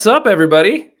What's up,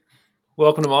 everybody?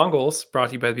 Welcome to Mongols, brought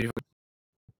to you by the beautiful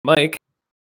Mike.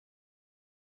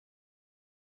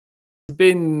 It's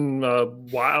been a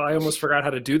while. I almost forgot how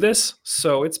to do this,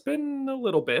 so it's been a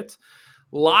little bit.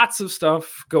 Lots of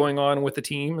stuff going on with the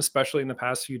team, especially in the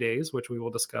past few days, which we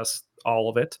will discuss all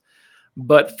of it.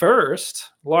 But first,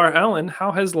 Laura Ellen,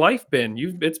 how has life been?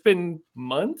 It's been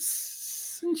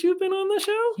months since you've been on the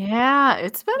show? Yeah,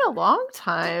 it's been a long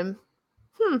time.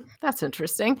 That's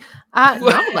interesting. No,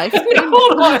 life's been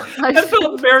Hold on. That life.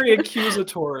 felt very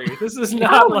accusatory. This is No,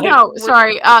 not like no,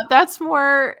 sorry. That's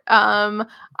more.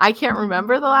 I can't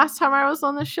remember the last time I was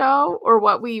on the show or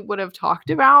what we would have talked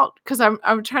about because I'm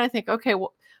trying to think. Okay,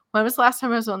 well, when was the last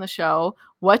time I was on the show?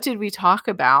 What did we talk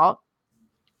about?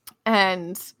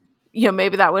 And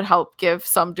maybe that would help give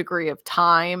some degree of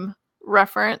time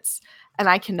reference. And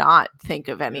I cannot think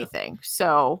of anything.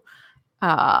 So,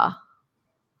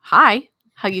 hi,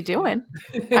 how you doing?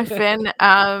 I've been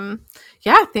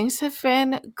things have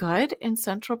been good in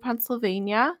central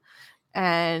Pennsylvania,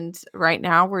 and right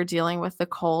now we're dealing with the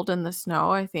cold and the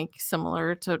snow, I think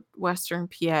similar to western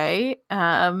PA.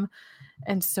 And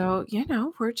so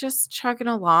we're just chugging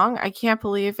along. I can't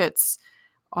believe it's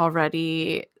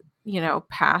already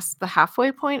past the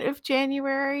halfway point of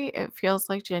January. It feels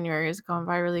like January has gone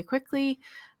by really quickly.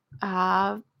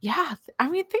 I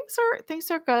mean,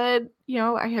 things are good.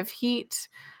 I have heat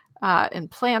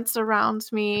and plants around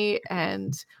me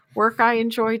and work I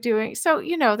enjoy doing. So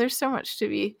there's so much to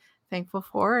be thankful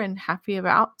for and happy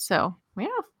about. So yeah,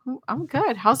 I'm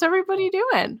good. How's everybody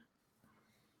doing?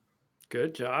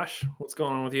 Good, Josh. What's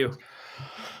going on with you?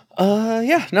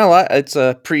 Yeah, not a lot. It's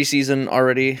a preseason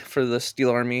already for the Steel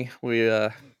Army. We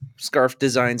scarf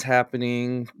designs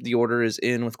happening. The order is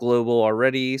in with Global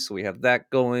already, so we have that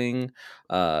going.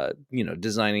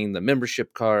 Designing the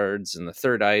membership cards and the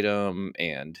third item,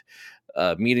 and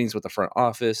meetings with the front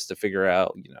office to figure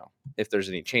out, if there's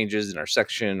any changes in our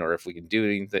section or if we can do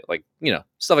anything like,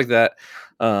 stuff like that.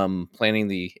 Planning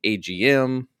the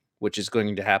AGM, which is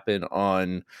going to happen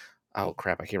on. Oh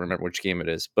crap! I can't remember which game it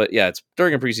is, but yeah, it's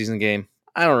during a preseason game.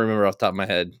 I don't remember off the top of my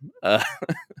head.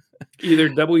 Either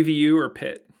WVU or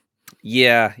Pitt.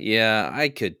 Yeah, I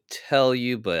could tell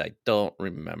you, but I don't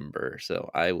remember,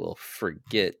 so I will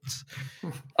forget.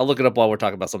 I'll look it up while we're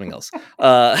talking about something else.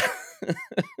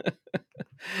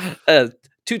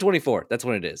 224. That's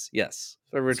when it is. Yes,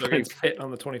 February 24th. Pitt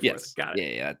on the 24th. Yes. Got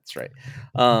it. Yeah, that's right.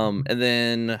 And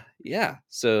then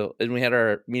and we had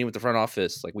our meeting with the front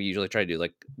office. Like we usually try to do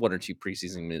like one or two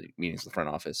preseason meetings with the front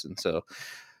office, and so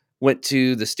went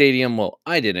to the stadium. Well,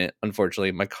 I didn't.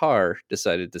 Unfortunately, my car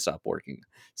decided to stop working,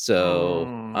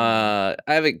 so I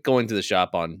have it going to the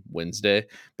shop on Wednesday.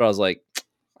 But I was like,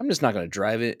 I'm just not going to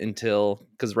drive it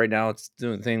because right now it's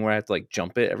doing the thing where I have to like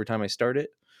jump it every time I start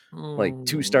it. Like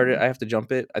to start it, I have to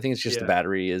jump it. I think it's just the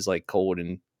battery is like cold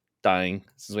and dying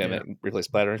since we haven't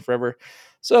replaced battery forever.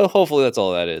 So hopefully that's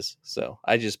all that is. So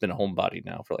I just been a homebody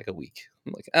now for like a week.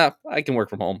 I'm like, I can work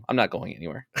from home. I'm not going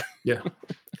anywhere.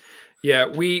 Yeah,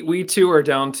 we too are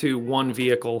down to one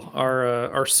vehicle.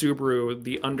 Our Subaru,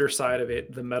 the underside of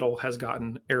it, the metal has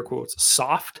gotten air quotes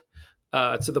soft.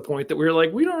 To the point that we were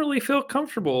like, we don't really feel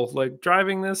comfortable like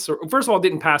driving this. Or first of all, it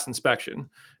didn't pass inspection,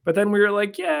 but then we were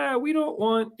like, yeah, we don't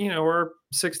want our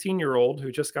 16-year-old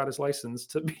who just got his license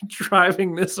to be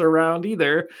driving this around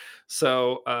either.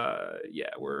 So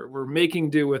we're making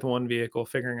do with one vehicle,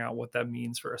 figuring out what that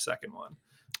means for a second one.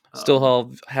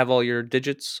 Still have all your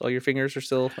digits, all your fingers are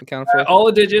still accounted for? All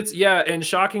the digits, yeah. And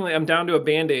shockingly, I'm down to a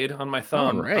Band-Aid on my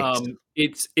thumb. All right.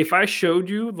 It's if I showed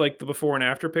you like the before and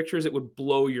after pictures, it would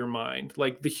blow your mind.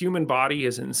 Like the human body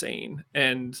is insane,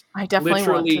 and I definitely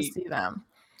want to see them.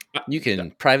 You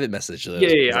can private message those.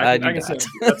 Yeah. I can see them.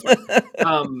 That's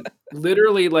fine.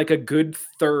 Literally, like a good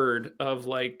third of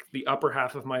like the upper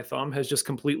half of my thumb has just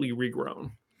completely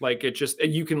regrown. Like it just,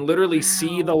 you can literally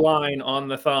see the line on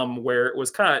the thumb where it was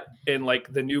cut in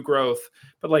like the new growth,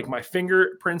 but like my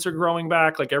fingerprints are growing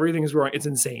back. Like everything's growing. It's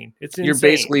insane. You're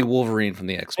basically Wolverine from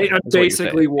the X-Men. I'm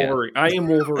basically Wolverine. Yeah. I am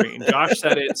Wolverine. Josh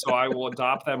said it, so I will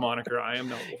adopt that moniker. I am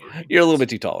no Wolverine. You're a little bit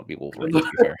too tall to be Wolverine, to be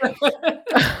fair.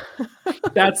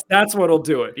 That's what'll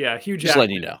do it. Yeah. Hugh Jackman. Just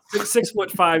letting you know.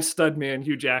 6'5" stud man,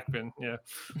 Hugh Jackman. Yeah.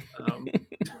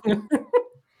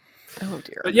 Oh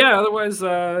dear. But yeah, otherwise,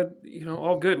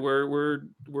 all good. We're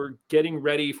getting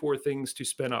ready for things to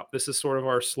spin up. This is sort of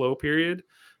our slow period,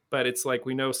 but it's like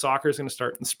we know soccer is going to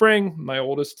start in the spring. My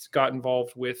oldest got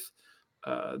involved with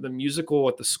the musical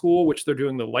at the school, which they're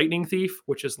doing The Lightning Thief,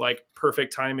 which is like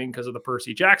perfect timing because of the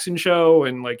Percy Jackson show,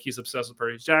 and like he's obsessed with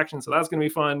Percy Jackson, so that's going to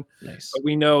be fun. Nice. But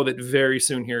we know that very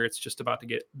soon here it's just about to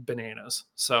get bananas.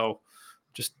 So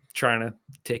just trying to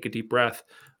take a deep breath.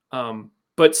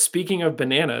 But speaking of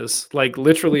bananas, like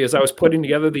literally as I was putting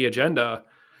together the agenda,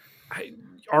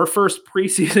 our first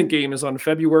preseason game is on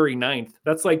February 9th.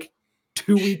 That's like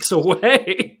 2 weeks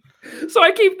away. So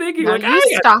I keep thinking, Now like,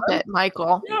 you stop it,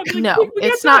 Michael. Yeah, like, No, we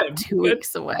got it's not time. 2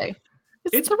 weeks away.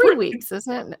 It's It's 3 pretty- weeks,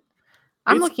 isn't it?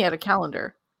 I'm It's- looking at a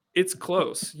calendar. It's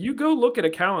close. You go look at a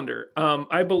calendar.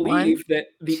 I believe that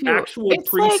the two. actual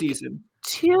It's like preseason.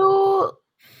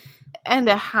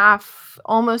 2.5,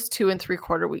 almost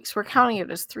 2.75 weeks. We're counting it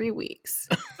as 3 weeks.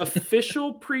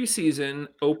 Official preseason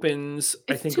opens,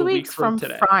 I It's think, 2 a week weeks from from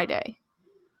today. Friday.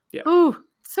 Yeah. Ooh,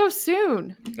 so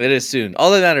soon. It is soon.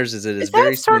 All that matters is it is Is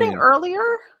very that starting soon.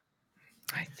 earlier?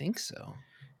 I think so.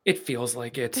 It feels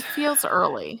like it. It feels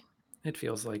early. It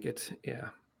feels like it. Yeah.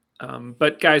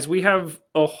 But guys, we have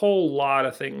a whole lot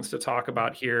of things to talk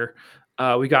about here.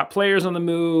 We got players on the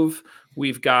move.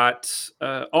 We've got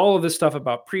all of this stuff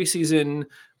about preseason.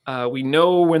 We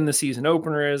know when the season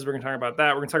opener is. We're going to talk about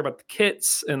that. We're going to talk about the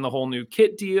kits and the whole new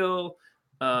kit deal.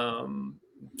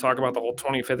 Talk about the whole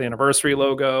 25th anniversary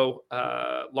logo.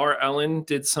 Laura Ellen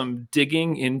did some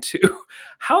digging into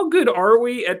how good are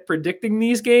we at predicting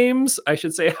these games? I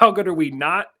should say, how good are we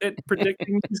not at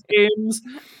predicting these games?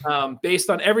 Based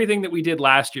on everything that we did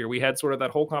last year, we had sort of that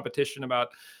whole competition about,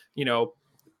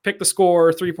 pick the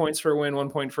score, 3 points for a win, 1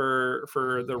 point for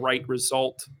the right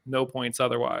result, no points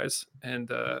otherwise. And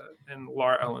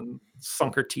Laura Ellen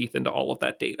sunk her teeth into all of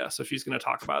that data. So she's going to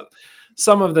talk about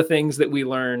some of the things that we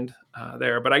learned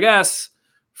there. But I guess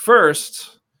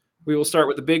first, we will start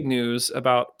with the big news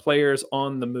about players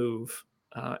on the move.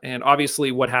 And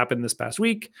obviously what happened this past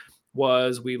week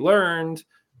was we learned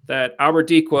that Albert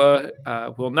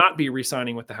Dikwa will not be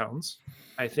re-signing with the Hounds.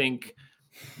 I think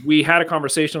we had a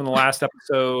conversation on the last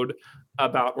episode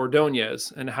about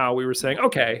Ordonez and how we were saying,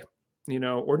 okay,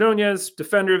 Ordonez,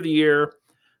 defender of the year,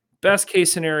 best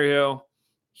case scenario.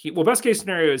 Best case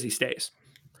scenario is he stays.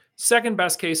 Second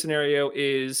best case scenario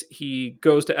is he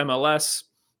goes to MLS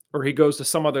or he goes to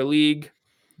some other league.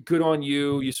 Good on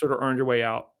you. You sort of earned your way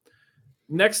out.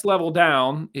 Next level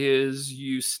down is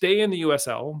you stay in the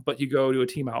USL, but you go to a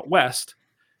team out west.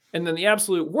 And then the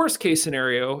absolute worst case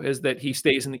scenario is that he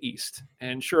stays in the East.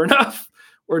 And sure enough,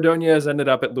 Ordonez ended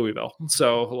up at Louisville.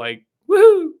 So,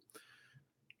 woohoo!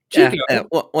 Chico.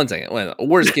 One second.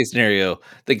 Worst case scenario,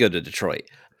 they go to Detroit.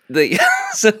 See,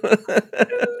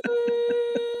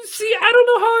 I don't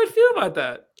know how I feel about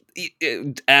that.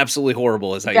 Absolutely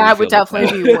horrible is how that would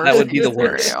definitely be worse. That would be the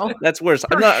worst. Scenario. That's worse.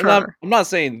 I'm not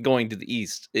saying going to the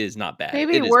East is not bad.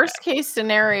 Maybe worst case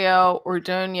scenario,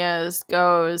 Ordonez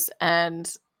goes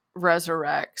and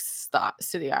resurrects the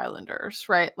City Islanders,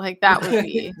 right? Like that would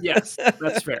be yes,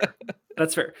 that's fair.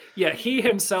 That's fair. Yeah, he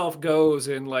himself goes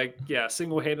and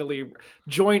single-handedly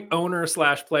joint owner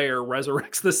 / player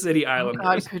resurrects the City Islanders.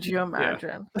 God, could you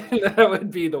imagine? Yeah. That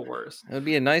would be the worst. It would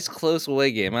be a nice close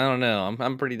away game. I don't know.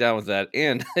 I'm pretty down with that.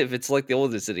 And if it's like the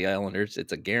oldest City Islanders,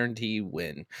 it's a guaranteed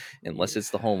win, unless it's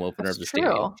the home opener of the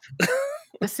stadium.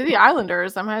 The City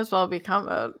Islanders, I might as well become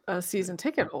a season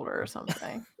ticket holder or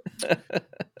something.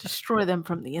 Destroy them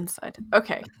from the inside.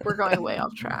 Okay, we're going way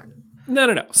off track.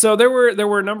 No. So there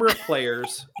were a number of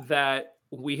players that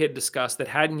we had discussed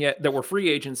that were free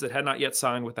agents that had not yet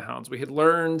signed with the Hounds. We had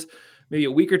learned maybe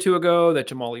a week or two ago that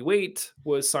Jamali Waite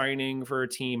was signing for a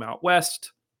team out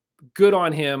west. Good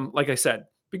on him. Like I said,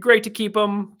 be great to keep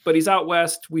him, but he's out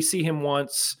west. We see him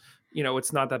once.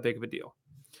 It's not that big of a deal.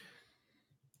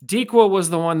 Dikwa was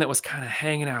the one that was kind of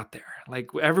hanging out there. Like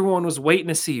everyone was waiting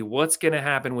to see what's going to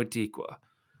happen with Dikwa.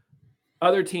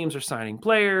 Other teams are signing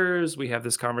players. We have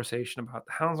this conversation about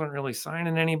the Hounds aren't really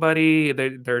signing anybody.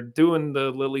 They're doing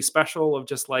the Lily special of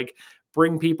just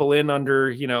bring people in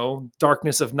under,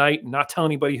 darkness of night and not tell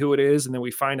anybody who it is. And then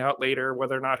we find out later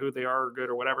whether or not who they are or good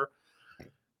or whatever.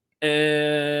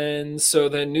 And so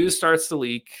then news starts to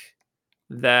leak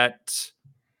that,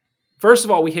 first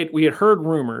of all, we had heard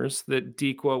rumors that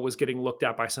Dikwa was getting looked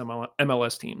at by some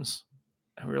MLS teams.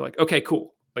 And we were like, okay,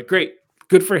 cool. Great.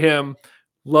 Good for him.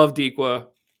 Love Dikwa.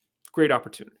 Great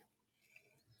opportunity.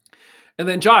 And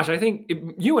then, Josh, I think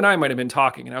you and I might have been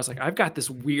talking, and I was like, I've got this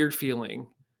weird feeling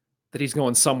that he's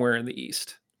going somewhere in the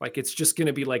East. It's just going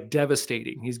to be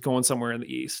devastating. He's going somewhere in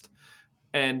the East.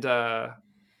 And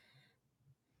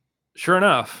sure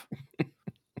enough,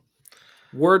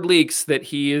 word leaks that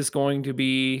he is going to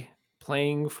be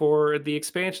playing for the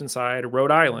expansion side,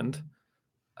 Rhode Island,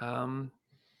 in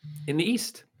the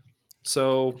East.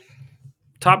 So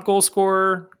top goal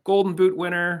scorer, Golden Boot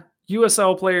winner,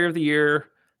 USL Player of the Year,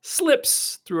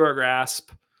 slips through our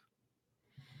grasp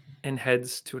and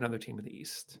heads to another team in the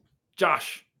East.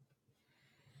 Josh,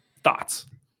 thoughts?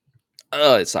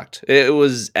 Oh, it sucked. It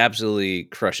was absolutely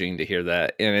crushing to hear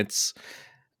that. And it's,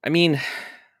 I mean,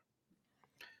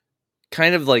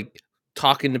 kind of like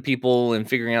talking to people and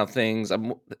figuring out things.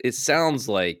 It sounds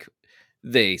like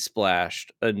they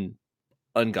splashed an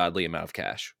ungodly amount of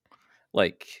cash.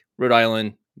 Like Rhode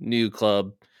Island, new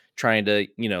club, trying to,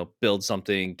 build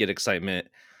something, get excitement.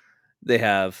 They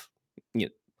have, you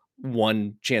know,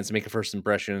 one chance to make a first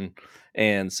impression.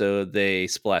 And so they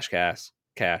splash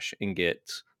cash and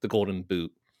get the golden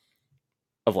boot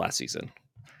of last season.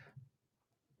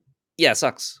 Yeah, it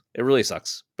sucks. It really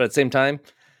sucks. But at the same time,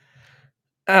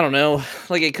 I don't know.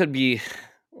 Like it could be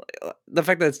the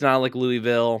fact that it's not like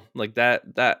Louisville, like that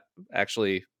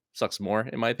actually sucks more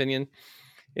in my opinion.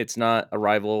 It's not a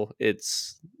rival.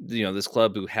 It's this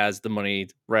club who has the money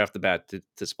right off the bat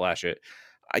to splash it.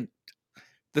 I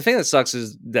The thing that sucks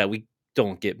is that we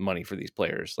don't get money for these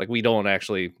players. Like we don't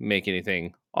actually make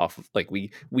anything off of like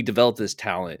we develop this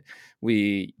talent.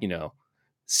 We,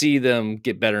 see them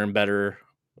get better and better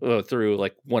through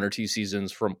like 1 or 2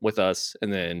 seasons from with us,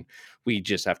 and then we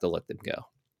just have to let them go.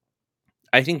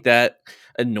 I think that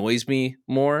annoys me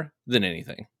more than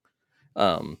anything.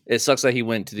 It sucks that he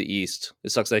went to the East.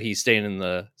 It sucks that he's staying in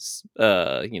the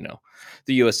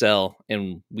the USL,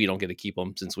 and we don't get to keep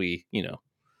him since we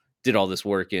did all this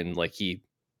work and like he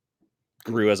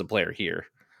grew as a player here.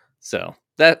 So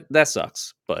that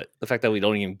sucks. But the fact that we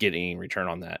don't even get any return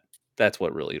on that's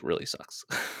what really, really sucks.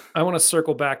 I want to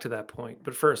circle back to that point,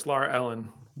 but first, Laura Ellen,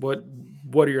 what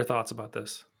are your thoughts about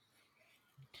this?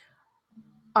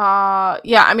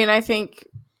 Yeah, I mean, I think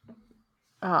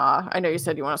I know you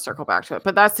said you want to circle back to it,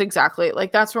 but that's exactly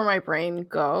like that's where my brain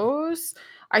goes.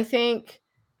 I think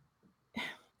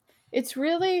it's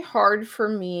really hard for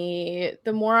me.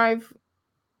 The more I've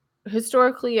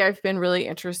been really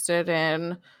interested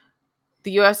in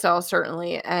the USL,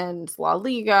 certainly, and La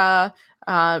Liga,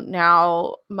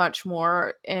 now much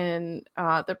more in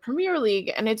the Premier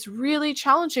League. And it's really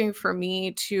challenging for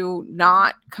me to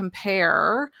not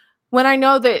compare when I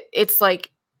know that it's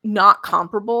like not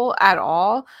comparable at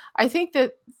all. I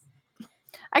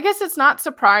guess it's not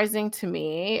surprising to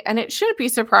me, and it should be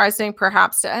surprising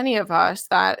perhaps to any of us,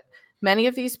 that many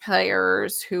of these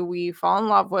players who we fall in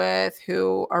love with,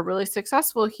 who are really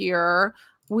successful here,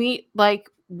 we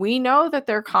know that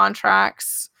their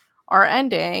contracts are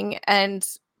ending, and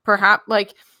perhaps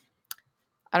like,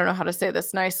 I don't know how to say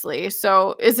this nicely.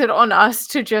 So is it on us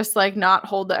to just like not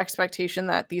hold the expectation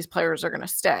that these players are going to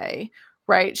stay?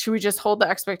 Right? Should we just hold the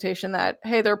expectation that,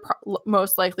 hey, they're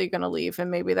most likely going to leave?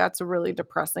 And maybe that's a really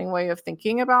depressing way of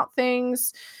thinking about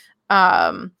things.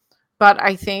 But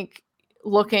I think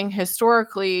looking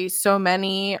historically, so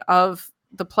many of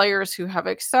the players who have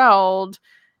excelled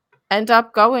end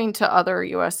up going to other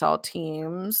USL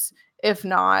teams, if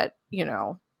not, in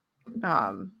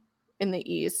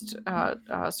the East,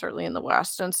 certainly in the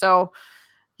West. And so,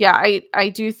 yeah, I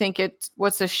do think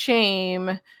what's a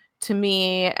shame to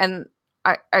me, and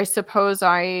I suppose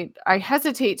I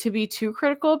hesitate to be too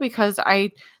critical because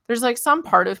there's like some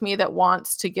part of me that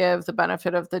wants to give the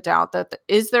benefit of the doubt that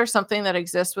is there something that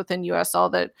exists within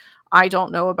USL that I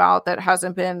don't know about, that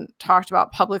hasn't been talked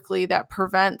about publicly, that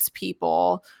prevents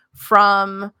people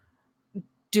from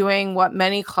doing what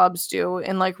many clubs do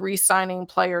in like re-signing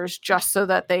players just so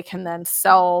that they can then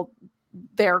sell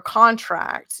their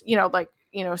contracts,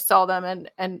 sell them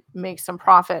and make some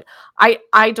profit.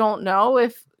 I don't know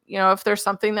if there's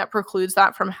something that precludes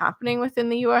that from happening within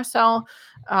the USL.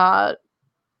 I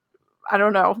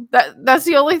don't know. That's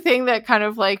the only thing that kind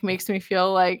of like makes me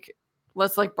feel like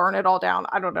let's like burn it all down.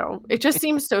 I don't know. It just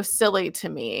seems so silly to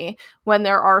me when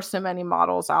there are so many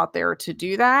models out there to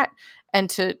do that, and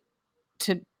to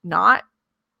not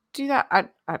do that.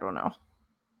 I don't know.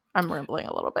 I'm rambling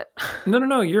a little bit.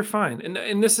 No, you're fine.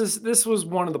 And this was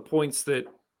one of the points that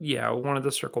I wanted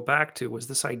to circle back to, was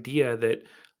this idea that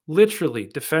literally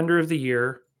Defender of the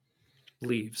Year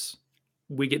leaves.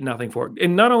 We get nothing for it.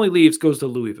 And not only leaves, goes to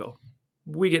Louisville.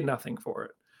 We get nothing for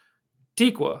it.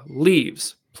 Tikwa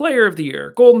leaves. Player of the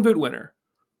Year, Golden Boot winner.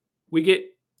 We get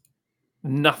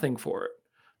nothing for it.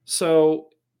 So,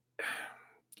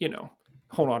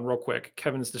 hold on real quick.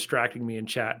 Kevin's distracting me in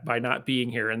chat by not being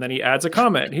here. And then he adds a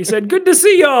comment. He said, "Good to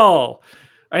see y'all."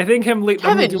 I think Kevin, you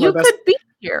could be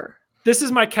here. This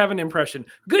is my Kevin impression.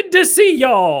 Good to see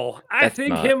y'all. I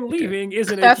think him leaving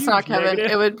isn't a huge That's not Kevin.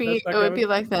 negative. It would be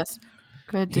like this.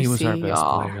 Good to see y'all. He was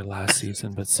our best player last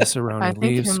season, but Cicerone I think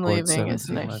leaves. him leaving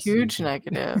isn't a huge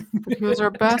negative. But he was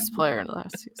our best player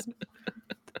last season.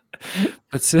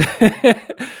 But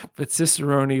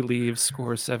Cicerone leaves,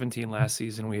 scores 17 last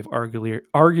season. We have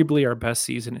arguably our best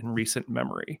season in recent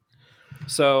memory.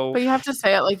 So But you have to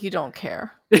say it like you don't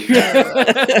care.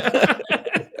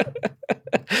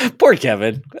 Poor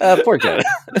Kevin. Poor Kevin.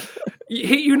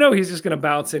 you know he's just going to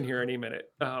bounce in here any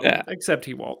minute. Yeah. Except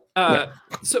he won't. Yeah.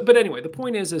 But anyway, the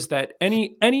point is that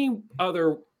any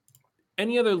other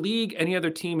league, any other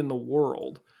team in the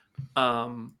world,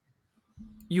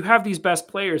 you have these best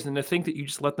players, and to think that you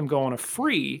just let them go on a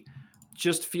free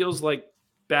just feels like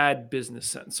bad business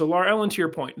sense. So, Laura Ellen, to your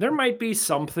point, there might be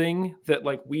something that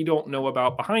like we don't know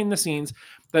about behind the scenes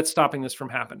that's stopping this from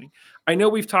happening. I know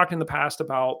we've talked in the past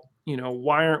about,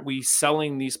 why aren't we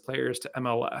selling these players to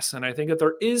MLS? And I think that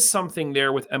there is something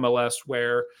there with MLS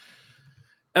where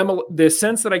the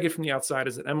sense that I get from the outside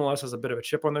is that MLS has a bit of a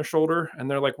chip on their shoulder, and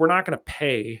they're like, we're not going to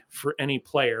pay for any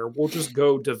player. We'll just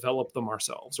go develop them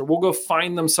ourselves, or we'll go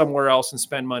find them somewhere else and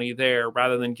spend money there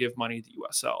rather than give money to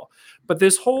USL. But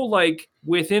this whole like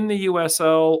within the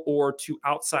USL or to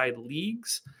outside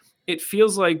leagues, it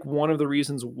feels like one of the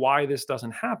reasons why this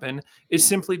doesn't happen is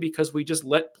simply because we just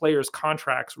let players'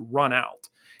 contracts run out.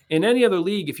 In any other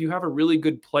league, if you have a really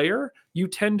good player, you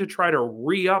tend to try to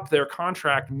re-up their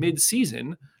contract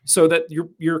mid-season so that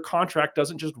your contract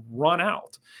doesn't just run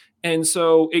out. And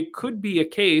so it could be a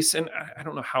case, and I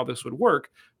don't know how this would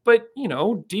work, but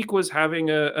Deke was having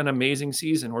an amazing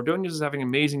season, Ordonez is having an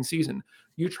amazing season.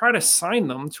 You try to sign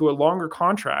them to a longer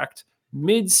contract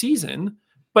mid-season,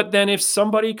 but then if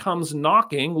somebody comes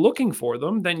knocking, looking for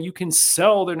them, then you can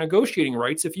sell their negotiating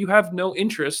rights if you have no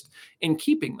interest in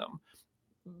keeping them.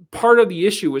 Part of the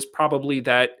issue is probably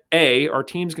that our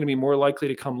team's going to be more likely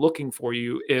to come looking for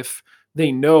you if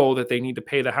they know that they need to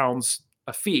pay the Hounds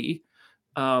a fee.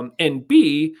 And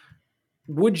B,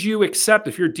 would you accept,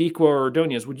 if you're Deco or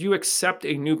Ordonez, would you accept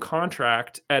a new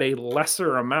contract at a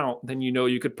lesser amount than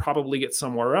you could probably get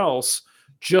somewhere else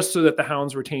just so that the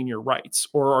Hounds retain your rights?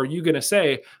 Or are you going to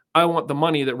say, I want the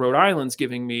money that Rhode Island's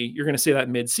giving me? You're going to say that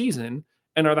mid-season,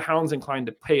 and are the Hounds inclined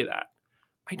to pay that?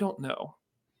 I don't know.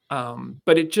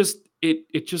 But it just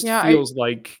feels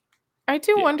like I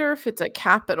do wonder if it's a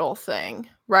capital thing,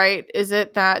 right? Is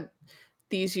it that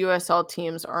these USL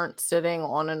teams aren't sitting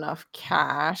on enough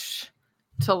cash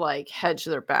to like hedge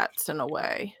their bets in a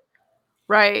way,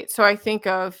 right? So I think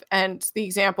of, and the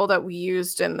example that we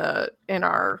used in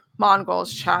our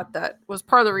Mongols chat that was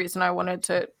part of the reason I wanted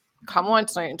to come on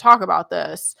tonight and talk about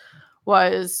this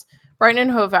was Brighton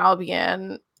and Hove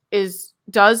Albion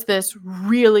does this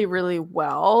really, really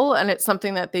well, and it's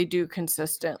something that they do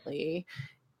consistently.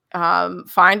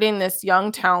 Finding this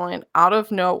young talent out of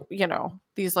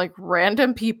these like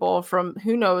random people from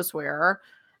who knows where,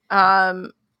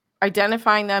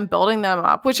 identifying them, building them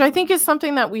up, which I think is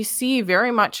something that we see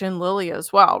very much in Lily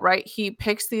as well, right? He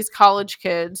picks these college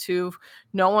kids who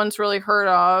no one's really heard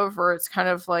of, or it's kind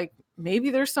of like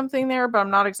maybe there's something there, but I'm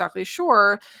not exactly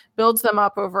sure, builds them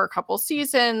up over a couple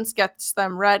seasons, gets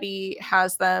them ready,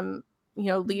 has them,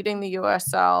 leading the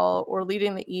USL or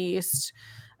leading the East,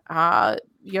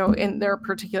 in their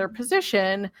particular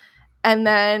position. And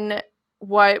then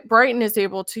what Brighton is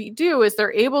able to do is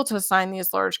they're able to sign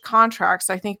these large contracts,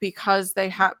 I think, because they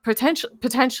have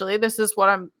potentially, this is what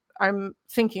I'm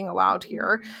thinking aloud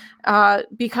here,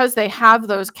 because they have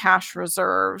those cash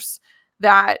reserves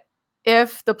that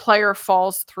if the player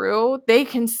falls through, they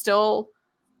can still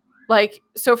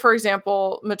so for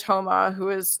example, Matoma, who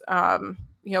is,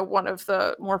 one of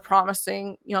the more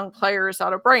promising young players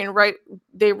out of Brighton, right?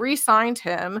 They re-signed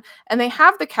him and they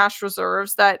have the cash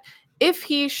reserves that if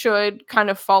he should kind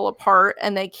of fall apart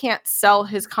and they can't sell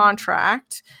his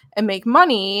contract and make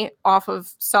money off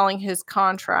of selling his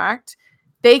contract,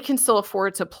 they can still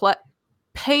afford to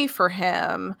pay for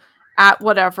him at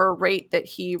whatever rate that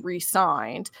he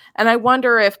re-signed. And I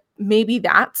wonder if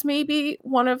that's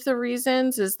one of the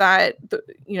reasons is that,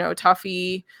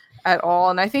 Tuffy at all.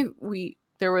 And I think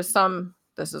there was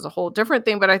this is a whole different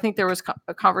thing, but I think there was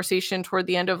a conversation toward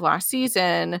the end of last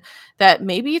season that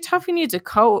maybe Tuffy needs a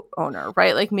co-owner,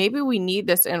 right? Like maybe we need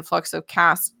this influx of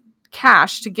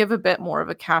cash to give a bit more of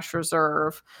a cash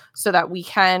reserve so that we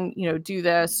can, do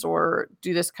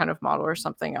this kind of model or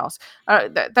something else.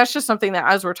 That's just something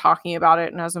that as we're talking about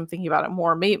it and as I'm thinking about it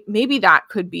more, maybe that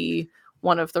could be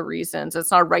one of the reasons.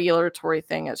 It's not a regulatory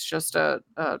thing. It's just a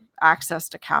access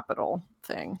to capital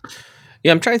thing.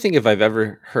 Yeah, I'm trying to think if I've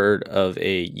ever heard of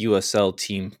a USL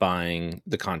team buying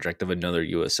the contract of another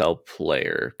USL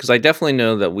player. Because I definitely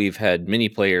know that we've had many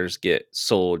players get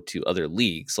sold to other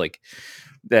leagues, like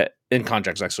that in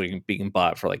contracts actually being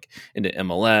bought for like into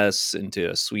MLS, into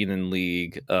a Sweden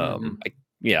league. I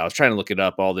was trying to look it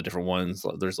up, all the different ones.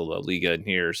 There's a La Liga in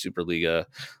here, Superliga.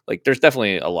 Like there's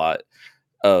definitely a lot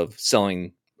of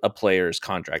selling a player's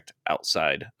contract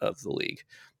outside of the league.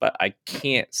 but I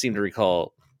can't seem to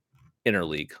recall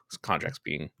interleague contracts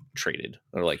being traded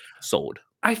or like sold.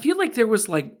 I feel like there was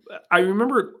like, I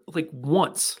remember like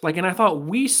once, like, and I thought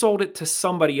we sold it to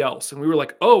somebody else, and we were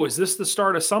like, "Oh, is this the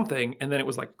start of something?" And then it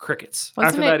was like crickets.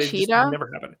 Wasn't After it that, it just Cheetah?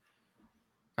 never happened.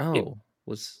 Oh,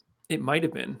 was It might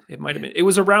have been. It might have been. It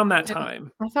was around that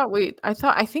time.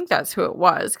 I think that's who it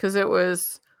was because it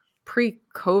was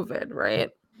pre-COVID, right?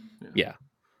 yeah.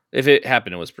 If it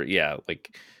happened, it was pretty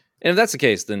like. And if that's the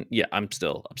case, then yeah, I'm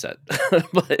still upset.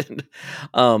 But and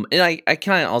I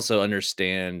kind of also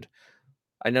understand.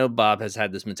 I know Bob has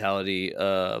had this mentality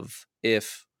of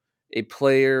if a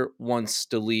player wants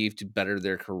to leave to better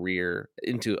their career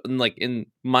into, and like in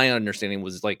my understanding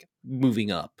was like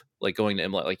moving up, like going to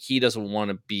MLS, like he doesn't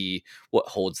want to be what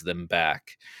holds them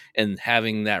back, and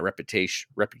having that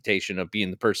reputation of being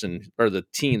the person or the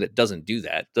team that doesn't do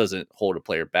that, doesn't hold a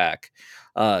player back,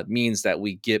 means that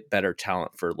we get better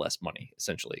talent for less money,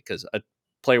 essentially, because a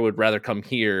player would rather come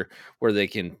here where they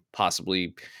can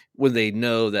possibly, when they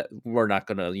know that we're not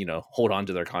going to, hold on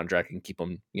to their contract and keep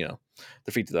them,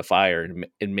 the feet to the fire,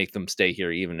 and make them stay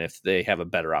here, even if they have a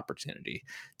better opportunity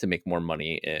to make more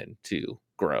money and to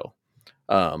grow.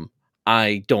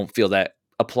 I don't feel that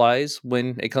applies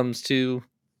when it comes to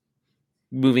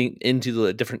moving into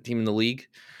the different team in the league.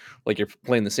 Like you're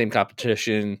playing the same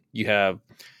competition, you have,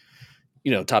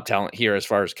 top talent here as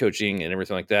far as coaching and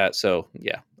everything like that. So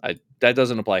yeah, that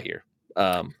doesn't apply here,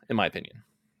 in my opinion.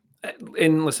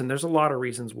 And listen, there's a lot of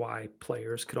reasons why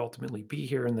players could ultimately be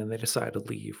here and then they decide to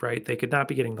leave, right? They could not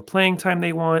be getting the playing time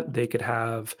they want. They could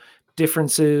have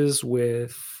differences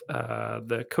with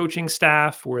the coaching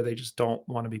staff where they just don't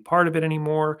want to be part of it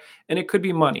anymore. And it could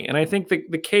be money. And I think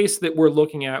the case that we're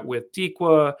looking at with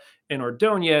Dikwa and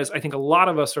Ordonez, I think a lot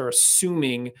of us are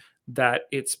assuming that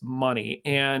it's money.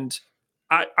 And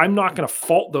I'm not going to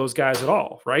fault those guys at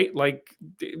all, right? Like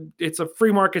it's a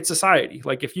free market society.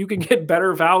 Like if you can get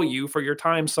better value for your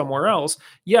time somewhere else,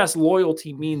 yes,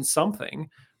 loyalty means something.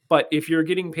 But if you're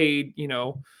getting paid,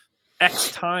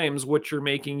 X times what you're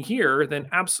making here, then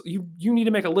absolutely you need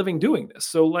to make a living doing this.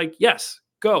 So like, yes,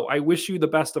 go. I wish you the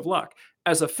best of luck.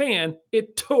 As a fan,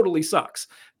 it totally sucks.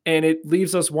 And it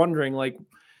leaves us wondering like,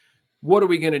 what are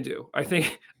we going to do? I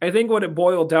think what it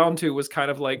boiled down to was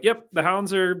kind of like, yep, the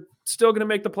Hounds are still going to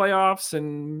make the playoffs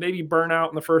and maybe burn out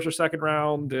in the first or second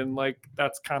round. And like,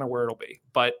 that's kind of where it'll be.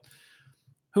 But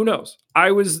who knows?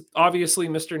 I was obviously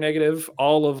Mr. Negative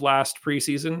all of last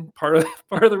preseason. Part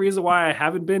of the reason why I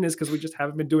haven't been is because we just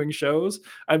haven't been doing shows.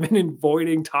 I've been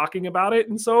avoiding talking about it.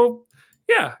 And so,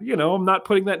 yeah, I'm not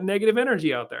putting that negative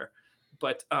energy out there.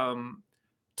 But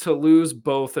to lose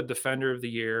both a Defender of the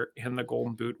Year and the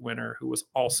Golden Boot winner, who was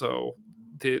also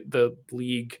the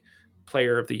league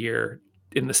player of the year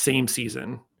in the same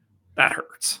season, that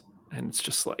hurts. And it's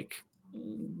just like,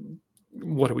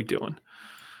 what are we doing?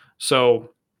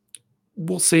 So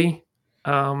we'll see.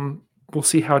 We'll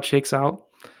see how it shakes out.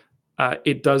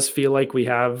 It does feel like we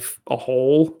have a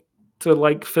hole to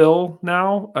like fill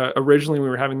now. Originally, we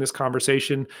were having this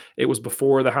conversation. It was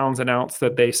before the Hounds announced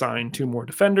that they signed 2 more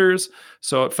defenders.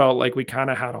 So it felt like we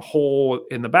kind of had a hole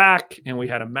in the back and we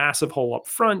had a massive hole up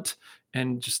front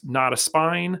and just not a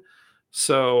spine.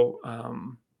 So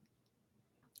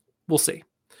we'll see.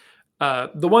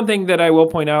 The one thing that I will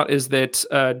point out is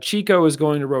that Chico is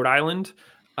going to Rhode Island.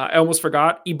 I almost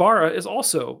forgot. Ibarra is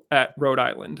also at Rhode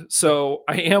Island. So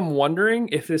I am wondering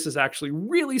if this is actually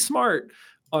really smart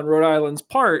on Rhode Island's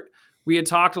part. We had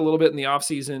talked a little bit in the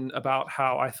offseason about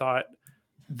how I thought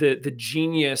the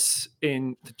genius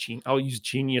I'll use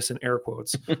genius in air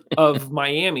quotes of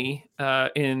Miami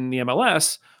in the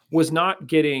MLS was not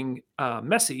getting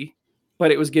Messi, but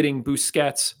it was getting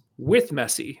Busquets with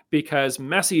Messi, because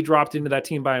Messi dropped into that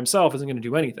team by himself isn't going to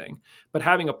do anything. But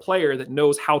having a player that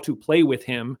knows how to play with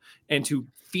him and to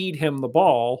feed him the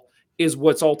ball is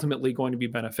what's ultimately going to be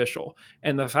beneficial.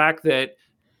 And the fact that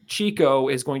Chico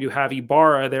is going to have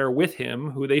Ibarra there with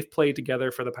him, who they've played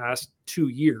together for the past 2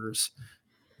 years,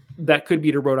 that could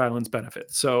be to Rhode Island's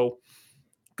benefit. So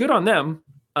good on them.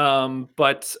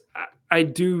 But I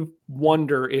do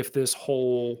wonder if this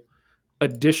whole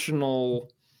additional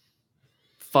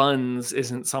funds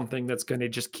isn't something that's going to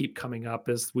just keep coming up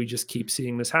as we just keep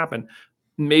seeing this happen.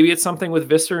 Maybe it's something with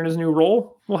Visser in his new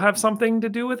role will have something to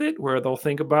do with it, where they'll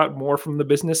think about more from the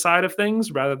business side of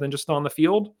things rather than just on the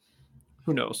field.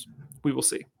 Who knows? We will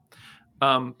see.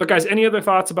 But guys, any other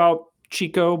thoughts about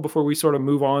Chico before we sort of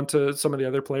move on to some of the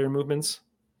other player movements?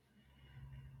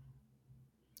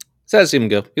 Sad to see him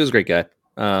go. He was a great guy.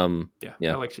 Yeah,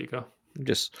 I like Chico.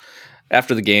 Just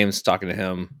after the games, talking to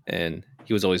him, and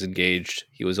he was always engaged.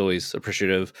 He was always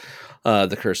appreciative.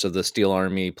 The Curse of the Steel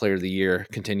Army Player of the Year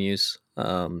continues.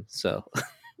 So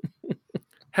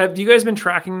Have you guys been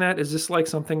tracking that? Is this like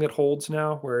something that holds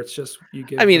now, where it's just you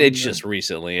give? I mean, them it's the- just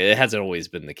recently. It hasn't always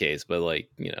been the case, but like,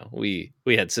 we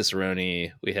had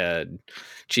Cicerone, we had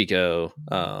Chico.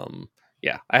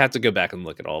 Yeah, I have to go back and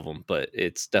look at all of them, but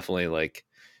it's definitely like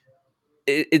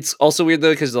it's also weird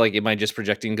though, because like, am I just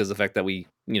projecting because the fact that we,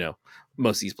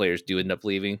 most of these players do end up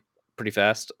leaving pretty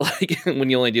fast. Like when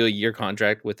you only do a year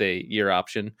contract with a year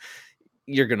option,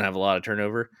 you're gonna have a lot of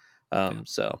turnover.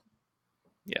 So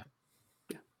yeah.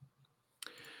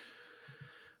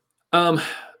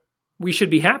 We should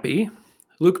be happy.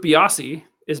 Luke Biasi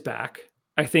is back.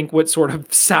 I think what sort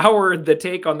of soured the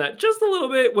take on that just a little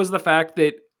bit was the fact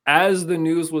that as the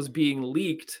news was being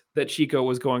leaked that Chico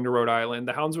was going to Rhode Island,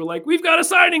 the Hounds were like, "We've got a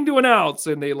signing to announce,"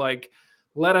 and they like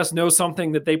let us know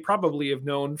something that they probably have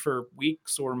known for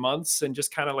weeks or months, and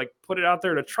just kind of like put it out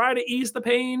there to try to ease the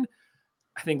pain.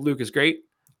 I think Luke is great.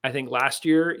 I think last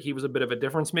year he was a bit of a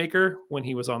difference maker when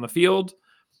he was on the field.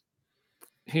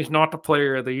 He's not the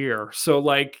player of the year. So,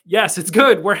 like, yes, it's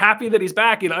good. We're happy that he's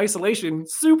back in isolation.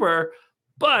 Super.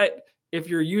 But if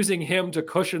you're using him to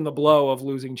cushion the blow of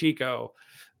losing Chico,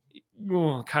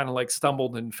 kind of like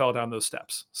stumbled and fell down those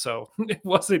steps. So it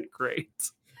wasn't great.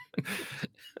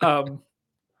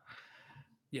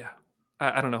 Yeah.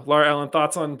 I don't know. Laura Ellen,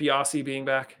 thoughts on Biasi being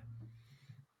back?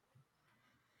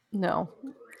 No,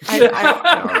 I don't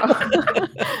know.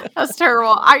 That's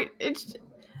terrible. I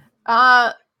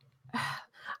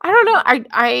don't know.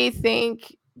 I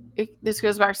think this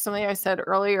goes back to something I said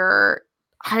earlier.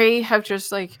 I have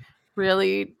just like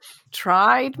really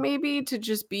tried maybe to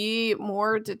just be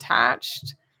more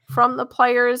detached from the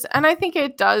players, and I think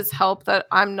it does help that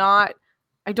I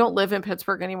don't live in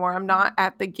Pittsburgh anymore. I'm not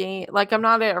at the game. Like, I'm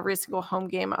not at every single home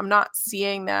game. I'm not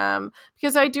seeing them,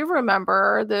 because I do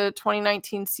remember the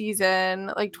 2019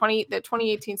 season, like the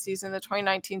 2018 season, the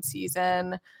 2019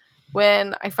 season,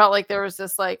 when I felt like there was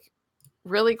this like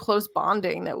really close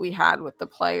bonding that we had with the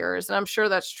players. And I'm sure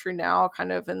that's true now,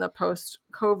 kind of in the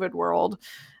post-COVID world.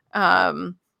 I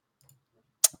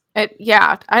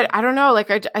don't know. Like,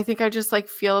 I think I just like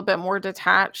feel a bit more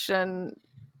detached and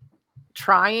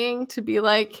trying to be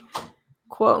like,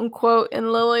 quote unquote,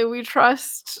 in Lily we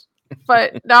trust,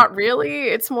 but not really.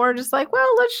 It's more just like,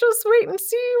 well, let's just wait and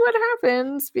see what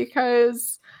happens,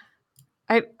 because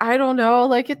I don't know,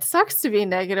 like, it sucks to be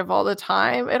negative all the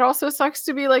time. It also sucks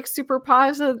to be like super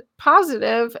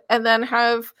positive and then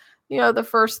have, the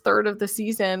first third of the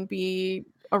season be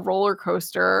a roller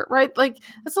coaster, right? Like,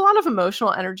 it's a lot of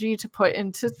emotional energy to put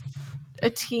into a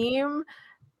team,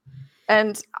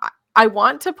 and I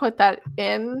want to put that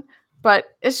in,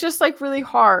 but it's just like really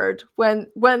hard when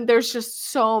there's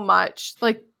just so much,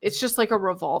 like, it's just like a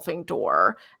revolving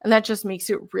door, and that just makes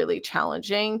it really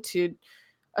challenging to,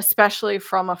 especially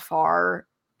from afar,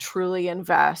 truly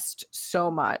invest so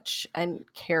much and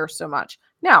care so much.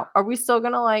 Now, are we still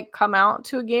going to like come out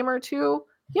to a game or two?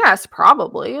 Yes,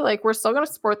 probably. Like, we're still going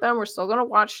to support them. We're still going to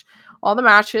watch all the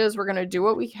matches. We're going to do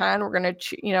what we can. We're going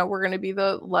to, we're going to be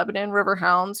the Lebanon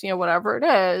Riverhounds, whatever it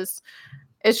is.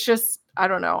 It's just, I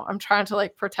don't know. I'm trying to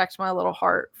like protect my little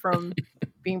heart from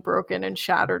being broken and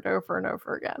shattered over and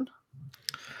over again.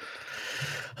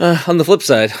 On the flip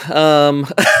side,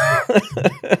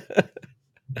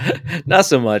 not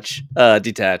so much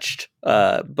detached,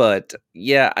 but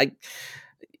yeah,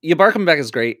 Yabar coming back is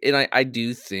great, and I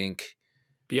do think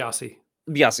Biasi,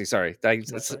 sorry, I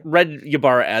That's right. read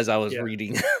Yabar as I was Yeah.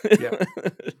 reading.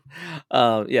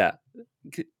 Yeah. Yeah,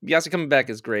 Biasi coming back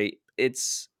is great.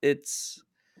 It's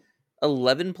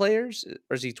 11 players,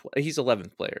 or is he? He's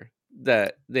 11th player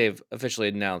that they've officially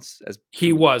announced as He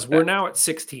coming was. We're back. now at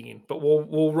 16, but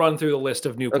we'll run through the list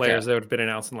of new Okay. players that have been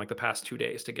announced in like the past 2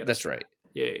 days to get That's us there. right.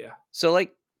 Yeah. So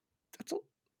like,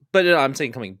 but I'm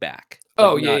saying coming back.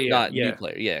 Oh, Like, yeah, not yeah. new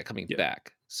player. Yeah, coming Yeah.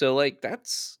 back. So like,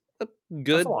 that's a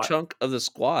good lot. chunk of the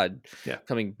squad Yeah.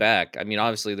 coming back. I mean,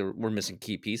 obviously we're missing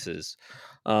key pieces.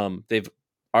 They've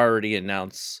already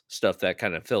announced stuff that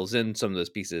kind of fills in some of those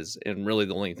pieces, and really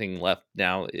the only thing left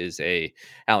now is a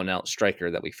out and out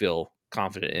striker that we feel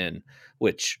confident in.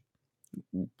 Which,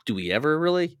 do we ever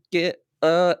really get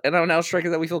an out and out striker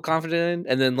that we feel confident in?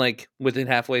 And then like within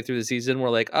halfway through the season, we're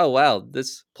like, oh wow,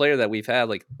 this player that we've had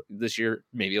like this year,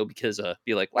 maybe it'll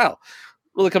be like, wow,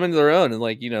 really come into their own and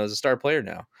like, as a star player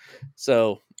now.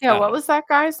 So Yeah, what was that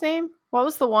guy's name? What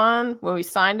was the one when we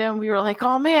signed him? We were like,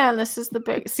 oh man, this is the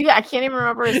big. See, I can't even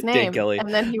remember his name. Dane Kelly.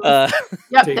 And then he was,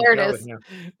 yep, Dane there it Kelly, is.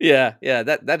 yeah. Yeah,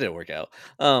 that didn't work out.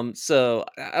 So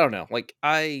I don't know. Like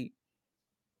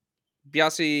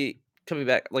Biasi coming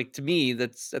back, like to me,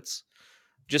 that's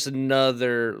just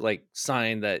another like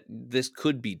sign that this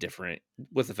could be different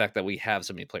with the fact that we have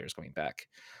so many players coming back.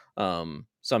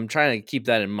 So I'm trying to keep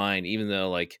that in mind, even though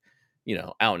like,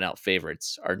 out and out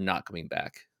favorites are not coming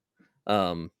back.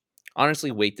 Um,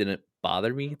 Honestly, weight didn't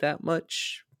bother me that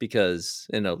much because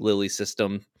in a Lily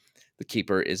system, the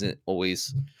keeper isn't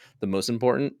always the most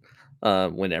important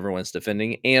when everyone's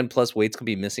defending. And plus, Wade's gonna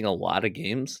be missing a lot of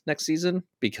games next season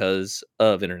because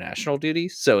of international duty.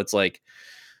 So it's like,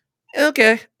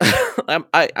 okay,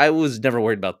 I was never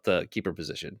worried about the keeper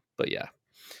position, but yeah,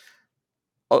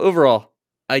 overall,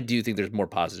 I do think there's more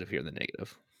positive here than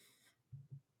negative.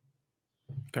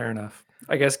 Fair enough.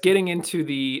 I guess getting into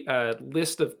the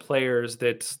list of players,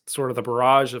 that's sort of the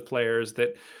barrage of players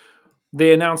that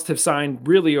they announced have signed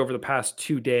really over the past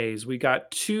 2 days. We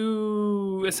got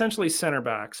two essentially center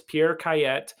backs, Pierre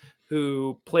Cayette,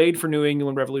 who played for New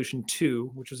England Revolution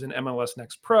 2, which was in MLS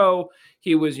Next Pro.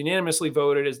 He was unanimously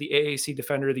voted as the AAC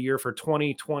Defender of the Year for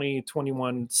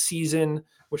 2020-21 season,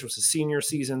 which was his senior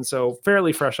season, so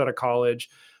fairly fresh out of college.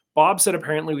 Bob said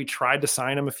apparently we tried to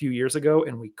sign him a few years ago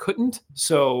and we couldn't.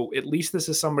 So at least this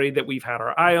is somebody that we've had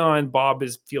our eye on. Bob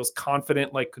feels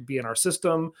confident, like could be in our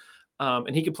system.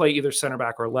 And he could play either center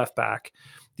back or left back.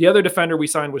 The other defender we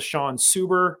signed was Sean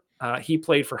Suber. He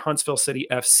played for Huntsville City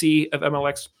FC of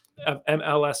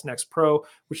MLS Next Pro,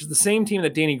 which is the same team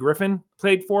that Danny Griffin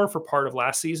played for part of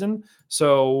last season.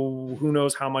 So who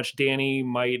knows how much Danny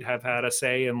might have had a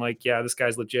say in like, yeah, this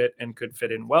guy's legit and could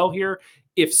fit in well here.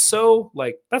 If so,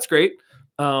 like, that's great.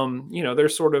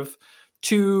 There's sort of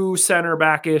two center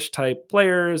backish type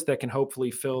players that can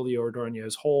hopefully fill the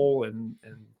Ordonez hole and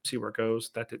see where it goes.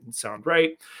 That didn't sound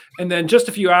right. And then just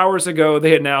a few hours ago,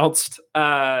 they announced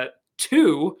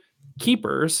two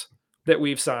keepers that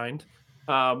we've signed.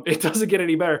 It doesn't get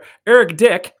any better. Eric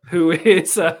Dick, who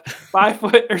is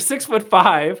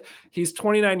 6'5", he's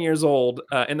 29 years old.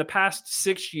 In the past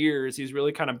 6 years, he's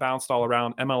really kind of bounced all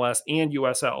around MLS and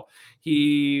USL.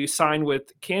 He signed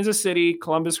with Kansas City,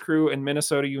 Columbus Crew, and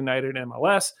Minnesota United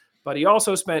MLS, but he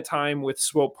also spent time with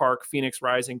Swope Park, Phoenix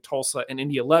Rising, Tulsa, and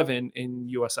Indy 11 in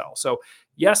USL. So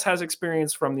yes, has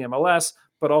experience from the MLS,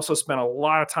 but also spent a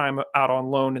lot of time out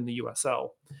on loan in the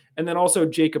USL. And then also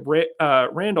Jacob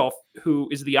Randolph, who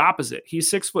is the opposite.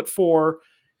 He's 6'4",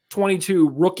 22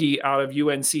 rookie out of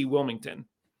UNC Wilmington.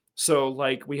 So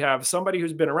like we have somebody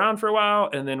who's been around for a while,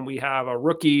 and then we have a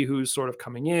rookie who's sort of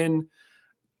coming in.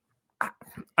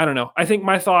 I don't know. I think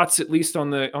my thoughts, at least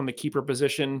on the keeper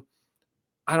position,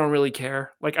 I don't really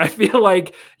care. Like I feel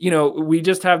like, we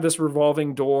just have this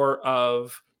revolving door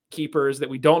of keepers that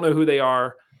we don't know who they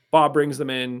are. Bob brings them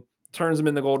in, turns them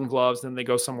in the Golden Gloves, then they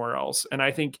go somewhere else. And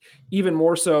I think even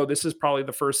more so, this is probably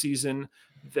the first season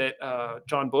that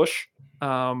John Bush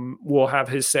will have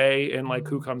his say in like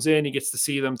who comes in. He gets to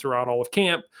see them throughout all of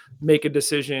camp, make a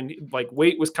decision. Like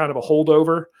Waite was kind of a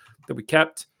holdover that we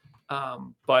kept,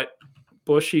 but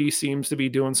Bushy seems to be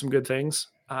doing some good things.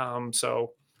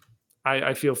 So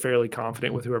I feel fairly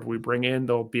confident with whoever we bring in,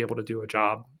 they'll be able to do a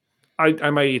job. I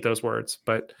might eat those words,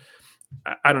 but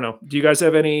I don't know. Do you guys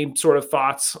have any sort of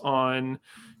thoughts on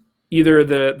either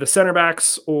the center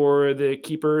backs or the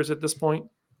keepers at this point?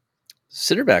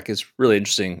 Center back is really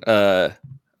interesting. How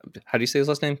do you say his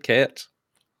last name? Kayet?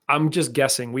 I'm just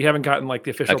guessing. We haven't gotten like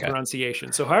the official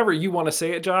pronunciation. So however you want to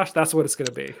say it, Josh, that's what it's going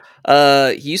to be.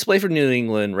 He used to play for New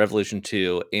England Revolution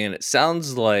 2, and it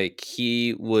sounds like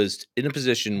he was in a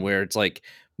position where it's like,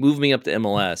 move me up to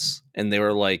MLS, and they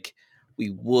were like, we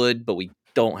would, but we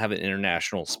don't have an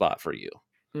international spot for you.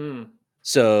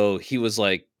 So he was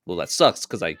like, well, that sucks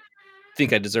because I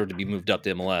think I deserve to be moved up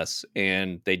to MLS,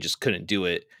 and they just couldn't do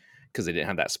it because they didn't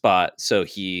have that spot. So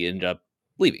he ended up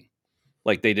leaving.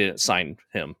 Like they didn't sign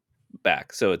him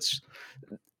back. So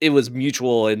it was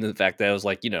mutual in the fact that I was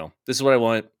like, this is what I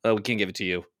want. We can't give it to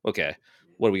you. Okay.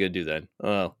 What are we going to do then?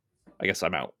 I guess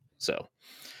I'm out. So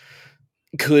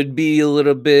could be a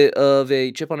little bit of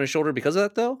a chip on his shoulder because of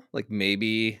that, though. Like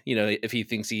maybe, if he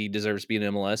thinks he deserves to be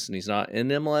in MLS and he's not in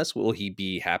MLS, will he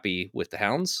be happy with the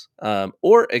Hounds?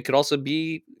 Or it could also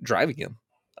be driving him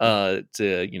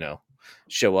to,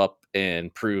 show up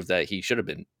and prove that he should have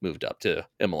been moved up to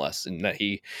MLS and that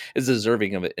he is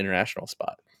deserving of an international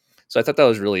spot. So I thought that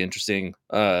was really interesting.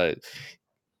 Kind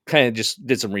of just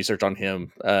did some research on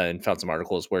him and found some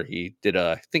articles where he did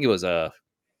I think it was a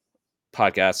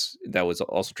podcast that was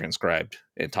also transcribed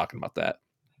and talking about that.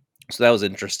 So that was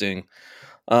interesting.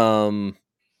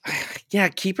 Yeah,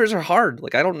 keepers are hard.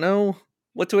 Like I don't know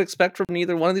what to expect from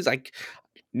neither one of these. Like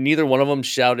neither one of them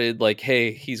shouted like,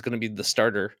 hey, he's going to be the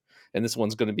starter. And this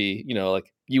one's going to be,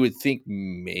 like you would think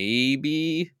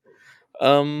maybe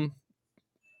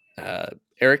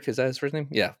Eric, is that his first name?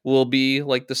 Yeah, will be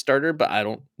like the starter, but I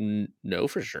don't know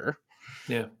for sure.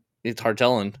 Yeah. It's hard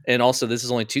telling. And also, this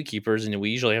is only 2 keepers, and we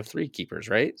usually have 3 keepers,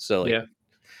 right? So, like, Yeah.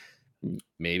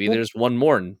 maybe Well, there's one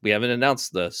more, and we haven't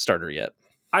announced the starter yet.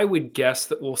 I would guess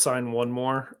that we'll sign one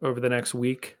more over the next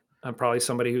week. Probably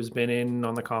somebody who's been in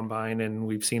on the combine and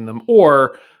we've seen them,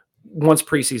 or once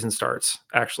preseason starts.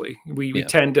 Actually, we Yeah.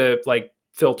 tend to like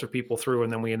filter people through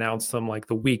and then we announce them like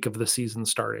the week of the season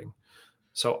starting.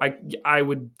 So I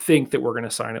would think that we're going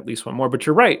to sign at least one more. But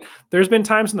you're right. There's been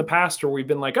times in the past where we've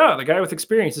been like, oh, the guy with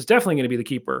experience is definitely going to be the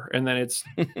keeper, and then it's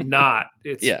not.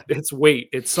 It's Yeah.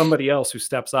 it's somebody else who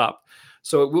steps up.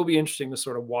 So it will be interesting to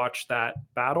sort of watch that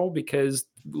battle because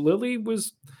Lily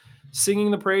was singing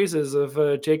the praises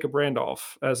of Jacob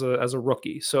Randolph as a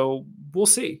rookie. So we'll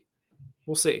see.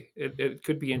 We'll see. It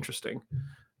could be interesting.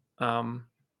 Laura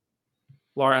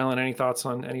Allen, any thoughts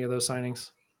on any of those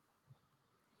signings?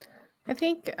 I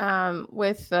think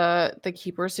with the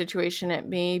keeper situation, it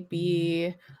may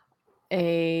be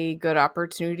a good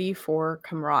opportunity for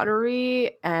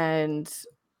camaraderie and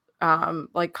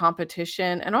like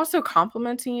competition and also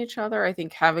complementing each other. I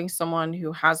think having someone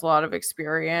who has a lot of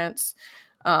experience,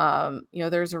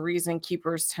 there's a reason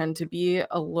keepers tend to be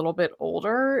a little bit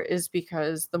older is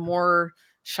because the more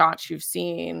shots you've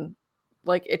seen,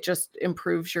 like it just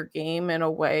improves your game in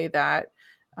a way that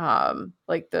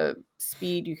like the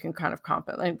speed you can kind of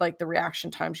compensate, like the reaction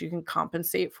times you can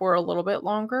compensate for a little bit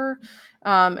longer.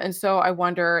 And so I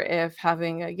wonder if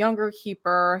having a younger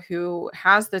keeper who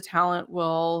has the talent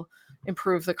will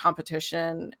improve the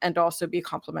competition and also be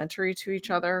complementary to each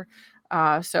other.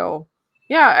 So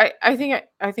yeah, I think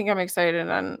I'm excited,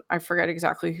 and I forget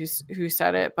exactly who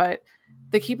said it, but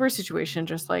the keeper situation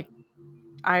just like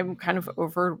I'm kind of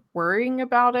over worrying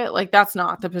about it. Like that's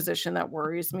not the position that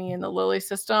worries me in the Lily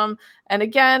system. And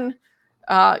again,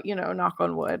 knock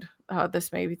on wood,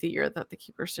 this may be the year that the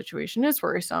keeper situation is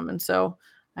worrisome. And so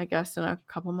I guess in a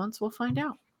couple months we'll find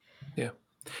out. Yeah.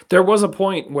 There was a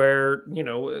point where,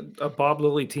 a Bob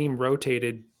Lilly team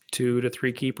rotated 2 to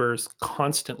 3 keepers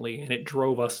constantly, and it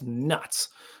drove us nuts.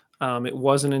 It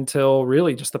wasn't until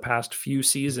really just the past few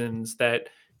seasons that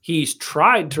he's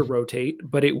tried to rotate,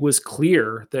 but it was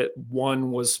clear that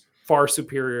one was far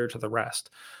superior to the rest.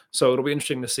 So it'll be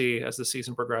interesting to see as the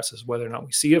season progresses whether or not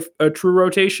we see a true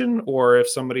rotation or if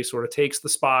somebody sort of takes the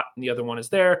spot and the other one is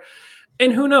there.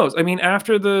 And who knows? I mean,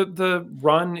 after the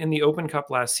run in the Open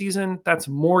Cup last season, that's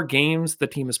more games the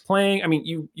team is playing. I mean,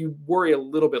 you worry a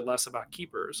little bit less about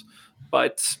keepers,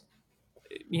 but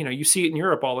you see it in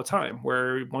Europe all the time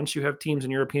where once you have teams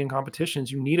in European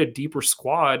competitions, you need a deeper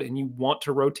squad and you want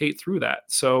to rotate through that.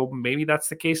 So maybe that's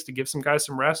the case to give some guys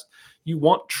some rest. You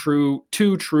want two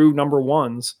true number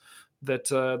ones that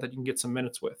you can get some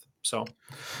minutes with. So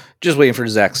just waiting for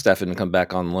Zach Steffen to come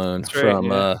back on loan from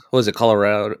what was it,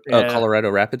 Colorado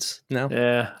Colorado Rapids now?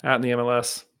 Yeah, out in the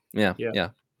MLS. Yeah.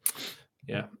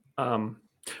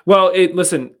 Well,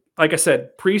 listen, like I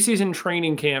said, preseason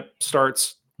training camp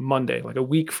starts Monday, like a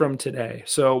week from today.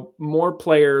 So more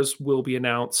players will be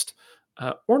announced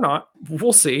or not.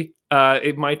 We'll see.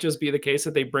 It might just be the case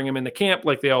that they bring them into camp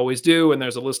like they always do, and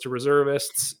there's a list of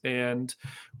reservists, and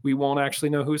we won't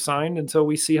actually know who signed until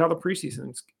we see how the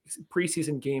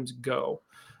preseason games go.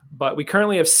 But we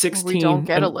currently have 16. We don't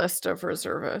get a list of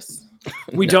reservists.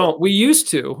 We don't. We used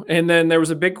to. And then there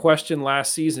was a big question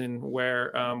last season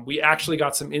where we actually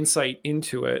got some insight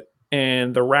into it.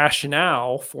 And the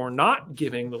rationale for not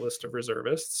giving the list of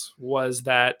reservists was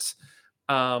that,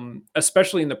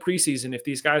 especially in the preseason, if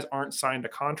these guys aren't signed to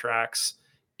contracts,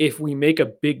 if we make a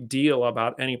big deal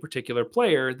about any particular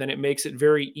player, then it makes it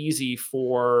very easy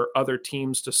for other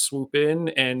teams to swoop in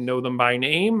and know them by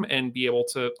name and be able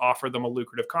to offer them a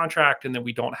lucrative contract, and then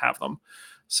we don't have them.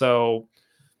 So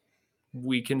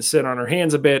we can sit on our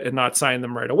hands a bit and not sign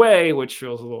them right away, which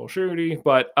feels a little shooty,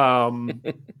 but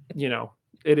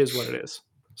it is what it is.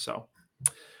 So,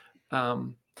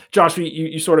 Josh,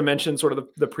 you sort of mentioned sort of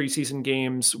the preseason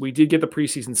games. We did get the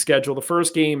preseason schedule. The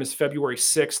first game is February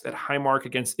 6th at Highmark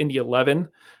against Indy 11.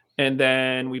 And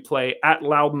then we play at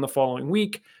Loudon the following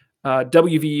week.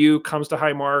 WVU comes to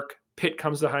Highmark. Pitt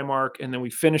comes to Highmark. And then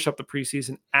we finish up the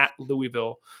preseason at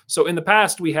Louisville. So in the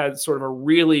past, we had sort of a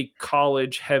really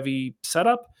college-heavy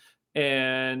setup.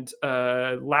 And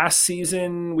last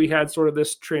season, we had sort of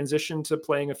this transition to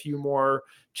playing a few more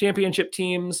championship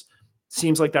teams.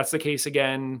 Seems like that's the case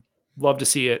again. Love to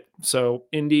see it. So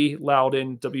Indy,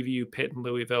 Loudon, WVU, Pitt, and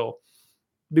Louisville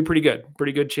be pretty good.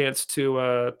 Pretty good chance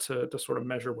to sort of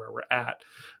measure where we're at.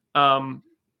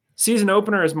 Season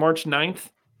opener is March 9th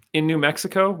in New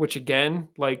Mexico, which again,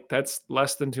 like that's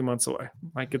less than 2 months away.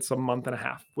 Like it's a month and a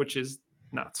half, which is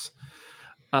nuts.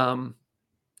 Um,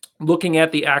 Looking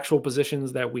at the actual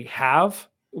positions that we have,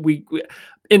 we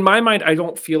in my mind, I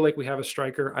don't feel like we have a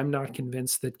striker. I'm not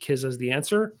convinced that Kiz is the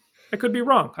answer. I could be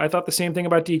wrong. I thought the same thing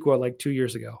about Dequa like 2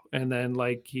 years ago, and then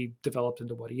like he developed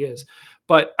into what he is.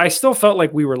 But I still felt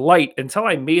like we were light until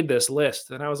I made this list,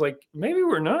 and I was like, maybe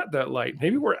we're not that light.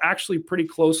 Maybe we're actually pretty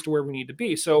close to where we need to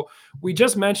be. So we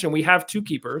just mentioned we have 2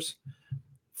 keepers.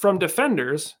 From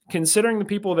defenders, considering the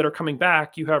people that are coming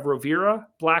back, you have Rovira,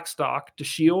 Blackstock,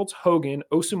 DeShields, Hogan,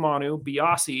 Osumanu,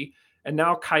 Biasi, and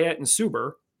now Kayet and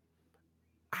Suber.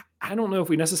 I don't know if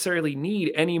we necessarily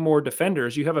need any more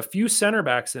defenders. You have a few center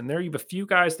backs in there. You have a few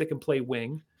guys that can play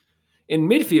wing. In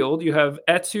midfield, you have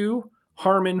Etu,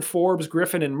 Harmon, Forbes,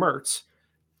 Griffin, and Mertz.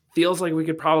 Feels like we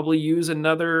could probably use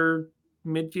another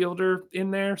midfielder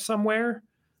in there somewhere.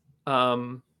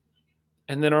 And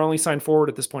then our only signed forward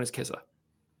at this point is Kizza.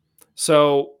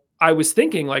 So I was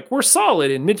thinking like we're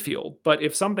solid in midfield, but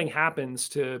if something happens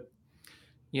to,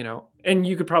 and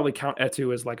you could probably count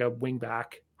Etu as like a wing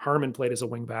back. Harmon played as a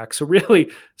wing back. So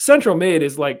really central mid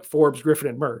is like Forbes, Griffin,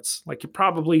 and Mertz. Like you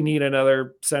probably need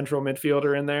another central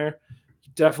midfielder in there.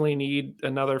 You definitely need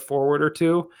another forward or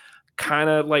two. Kind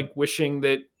of like wishing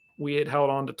that we had held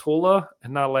on to Tula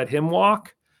and not let him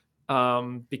walk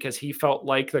because he felt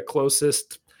like the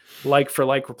closest like for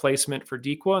like replacement for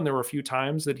Dequa, and there were a few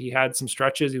times that he had some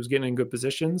stretches. He was getting in good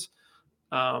positions.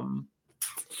 I'm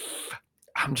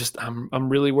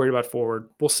really worried about forward.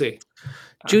 We'll see.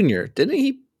 Junior, didn't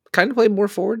he kind of play more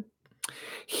forward?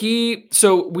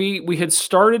 So we had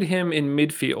started him in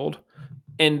midfield,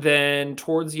 and then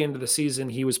towards the end of the season,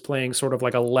 he was playing sort of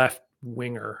like a left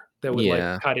winger that would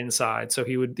like cut inside. So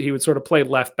he would sort of play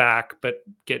left back, but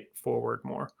get forward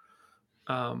more.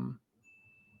 And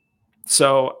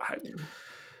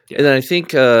then I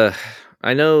think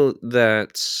I know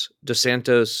that Dos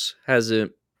Santos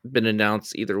hasn't been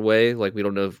announced either way. Like we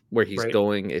don't know where he's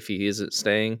going if he isn't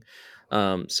staying.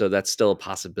 So that's still a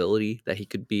possibility that he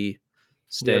could be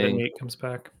staying. Nate comes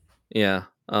back. Yeah.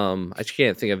 I just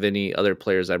can't think of any other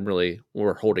players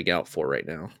we're holding out for right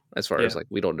now, as far as like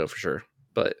we don't know for sure.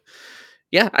 But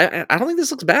yeah, I don't think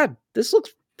this looks bad. This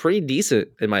looks pretty decent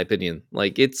in my opinion.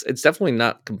 Like it's definitely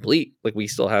not complete. Like we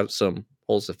still have some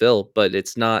holes to fill, but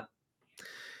it's not.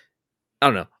 I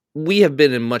don't know. We have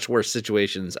been in much worse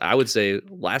situations. I would say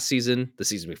last season, the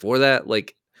season before that,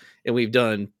 like, and we've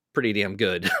done pretty damn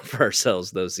good for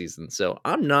ourselves those seasons. So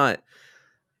I'm not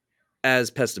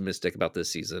as pessimistic about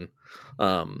this season.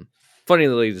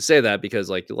 Funnily to say that because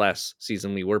like last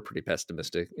season we were pretty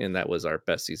pessimistic, and that was our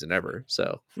best season ever.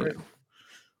 So right.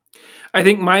 I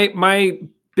think my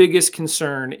biggest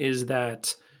concern is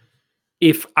that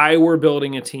if I were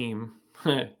building a team,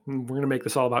 we're going to make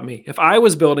this all about me. If I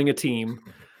was building a team,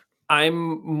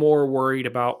 I'm more worried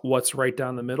about what's right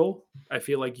down the middle. I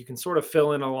feel like you can sort of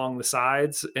fill in along the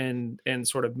sides and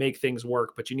sort of make things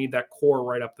work, but you need that core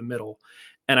right up the middle.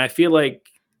 And I feel like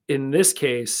in this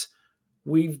case,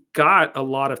 we've got a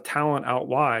lot of talent out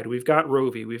wide. We've got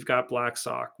Rovi, we've got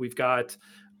Blackstock, we've got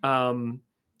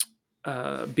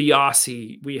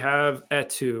Biasi, we have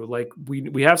Etu. Like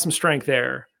we have some strength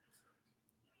there.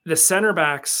 The center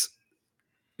backs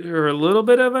are a little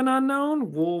bit of an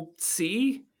unknown. We'll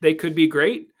see. They could be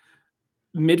great.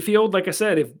 Midfield, like I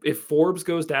said, if Forbes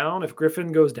goes down, if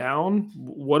Griffin goes down,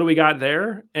 what do we got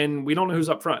there? And we don't know who's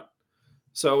up front.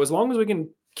 So as long as we can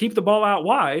keep the ball out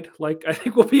wide, like I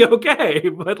think we'll be okay.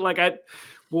 But like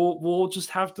we'll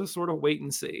just have to sort of wait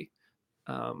and see.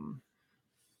 I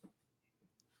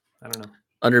don't know.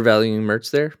 Undervaluing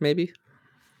Mertz there, maybe.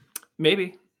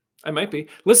 Maybe. I might be.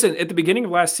 Listen, at the beginning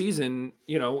of last season,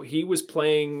 he was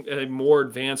playing a more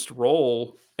advanced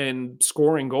role and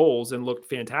scoring goals and looked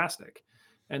fantastic.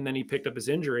 And then he picked up his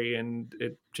injury and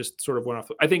it just sort of went off.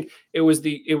 I think it was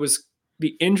the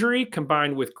injury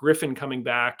combined with Griffin coming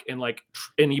back and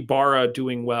Ibarra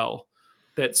doing well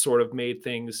that sort of made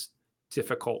things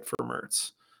difficult for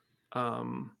Mertz.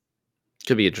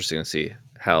 Could be interesting to see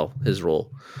how his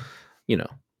role,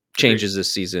 changes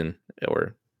this season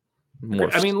or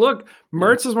morphs. I mean, look,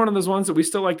 Mertz is one of those ones that we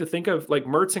still like to think of, like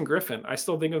Mertz and Griffin. I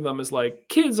still think of them as like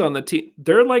kids on the team.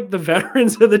 They're like the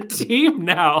veterans of the team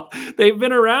now. They've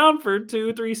been around for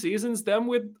 2-3 seasons. Them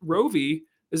with Rovi.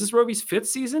 Is this Rovi's 5th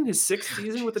season? His 6th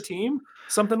season with the team?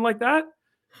 Something like that?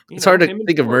 It's hard to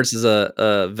think of Mertz as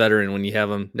a veteran when you have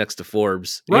him next to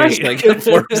Forbes. Right. Like,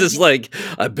 Forbes is like,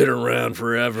 I've been around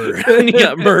forever. And you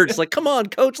got Mertz like, come on,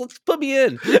 coach, let's put me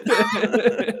in.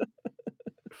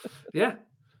 Yeah.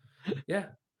 Yeah.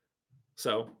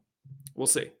 So we'll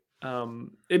see.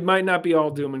 It might not be all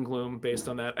doom and gloom based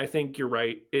on that. I think you're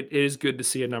right. It is good to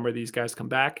see a number of these guys come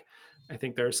back. I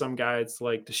think there are some guys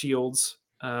like DeShields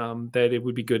that it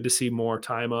would be good to see more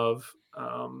time of.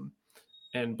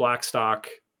 And Blackstock,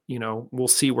 we'll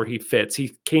see where he fits.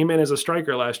 He came in as a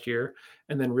striker last year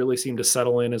and then really seemed to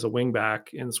settle in as a wing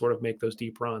back and sort of make those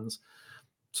deep runs.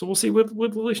 So we'll see what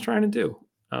Lily's trying to do.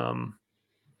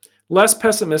 Less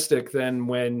pessimistic than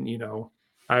when,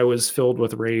 I was filled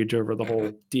with rage over the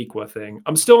whole Dequa thing.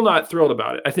 I'm still not thrilled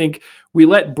about it. I think we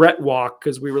let Brett walk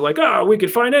because we were like, we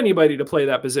could find anybody to play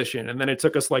that position. And then it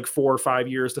took us like 4 or 5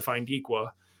 years to find Dequa.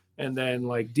 And then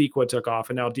like Dequa took off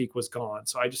and now Dequa's gone.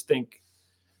 So I just think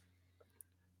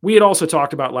we had also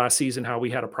talked about last season how we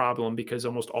had a problem because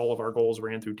almost all of our goals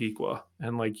ran through Dequa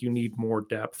and like you need more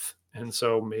depth. And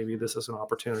so maybe this is an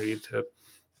opportunity to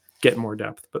get more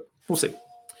depth, but we'll see.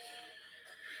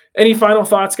 Any final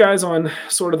thoughts, guys, on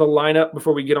sort of the lineup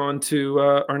before we get on to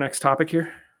our next topic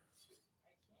here?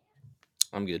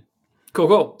 I'm good.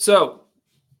 Cool. So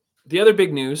the other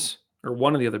big news, or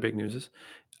one of the other big news is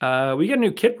we got a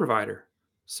new kit provider.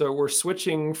 So we're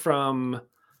switching from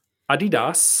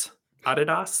Adidas,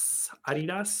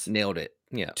 Nailed it.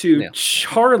 Yeah. to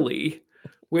Charlie,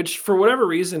 which for whatever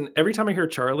reason, every time I hear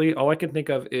Charlie, all I can think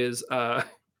of is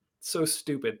so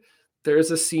stupid.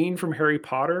 There's a scene from Harry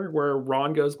Potter where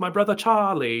Ron goes, "My brother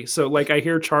Charlie." So like I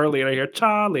hear Charlie and I hear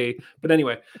Charlie. But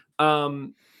anyway,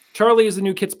 Charlie is the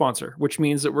new kit sponsor, which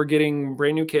means that we're getting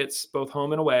brand new kits, both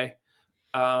home and away.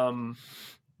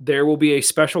 There will be a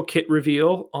special kit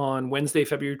reveal on Wednesday,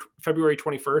 February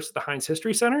 21st at the Heinz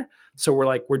History Center. So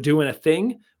we're doing a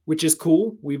thing, which is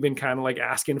cool. We've been kind of like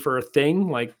asking for a thing,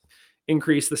 like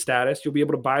increase the status. You'll be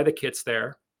able to buy the kits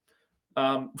there.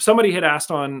 Somebody had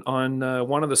asked on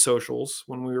one of the socials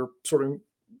when we were sort of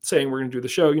saying we're going to do the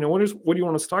show, what do you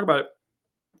want us to talk about?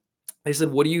 They said,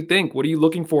 what do you think? What are you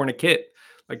looking for in a kit?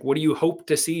 Like, what do you hope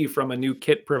to see from a new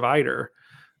kit provider?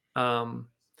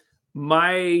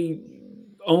 My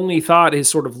only thought is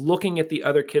sort of looking at the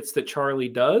other kits that Charlie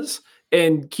does,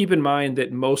 and keep in mind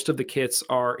that most of the kits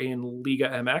are in Liga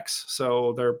MX.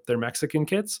 So they're Mexican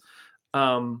kits.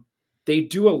 They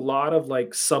do a lot of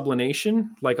like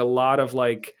sublimation, like a lot of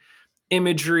like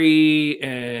imagery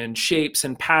and shapes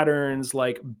and patterns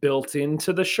like built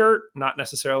into the shirt, not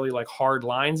necessarily like hard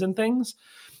lines and things.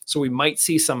 So we might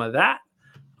see some of that.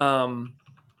 But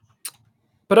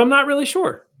I'm not really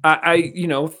sure. I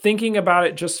thinking about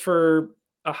it just for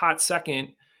a hot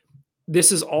second,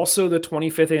 this is also the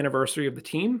 25th anniversary of the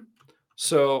team.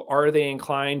 So are they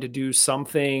inclined to do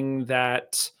something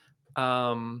that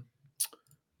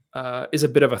is a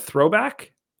bit of a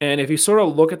throwback? And if you sort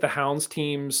of look at the Hounds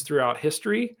teams throughout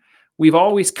history, we've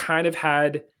always kind of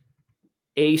had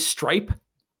a stripe,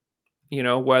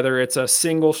 whether it's a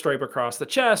single stripe across the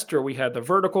chest or we had the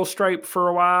vertical stripe for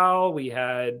a while. We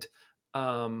had,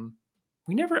 I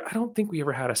don't think we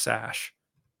ever had a sash.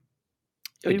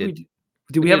 We did.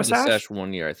 Did we have a sash?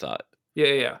 1 year, I thought.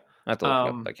 Yeah. I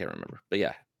thought I can't remember, but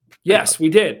yeah. Yes, we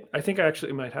did. I think I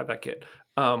actually might have that kit.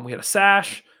 We had a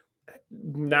sash.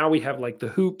 Now we have like the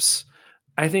hoops.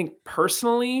 I think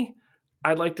personally,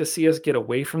 I'd like to see us get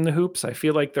away from the hoops. I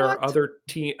feel like there are other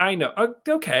teams. I know.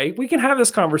 Okay, we can have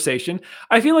this conversation.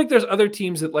 I feel like there's other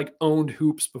teams that like owned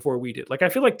hoops before we did. Like I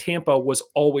feel like Tampa was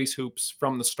always hoops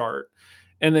from the start.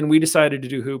 And then we decided to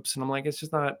do hoops. And I'm like, it's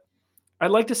just not. I'd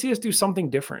like to see us do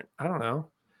something different. I don't know.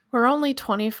 We're only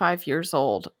 25 years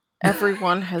old.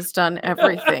 Everyone has done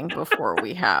everything before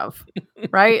we have,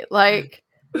 right? Like,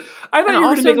 I thought you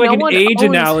were going to make like an age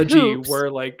analogy hoops. where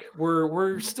like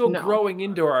we're still growing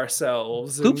into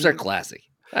ourselves. Hoops are classic.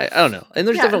 I don't know. And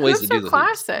there's different ways to do the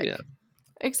classic. Hoops. Yeah.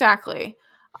 Exactly.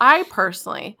 I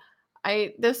personally,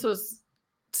 this was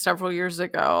several years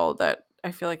ago that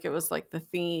I feel like it was like the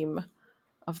theme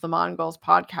of the Mongols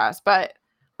podcast, but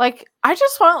like I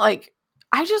just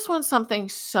want something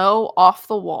so off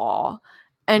the wall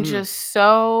and just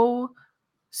so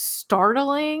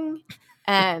startling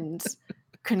and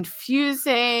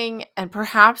confusing and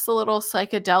perhaps a little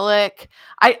psychedelic.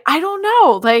 I don't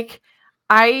know. Like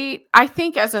I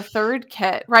think as a third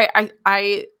kit, right?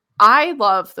 I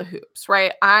love the hoops,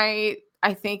 right? I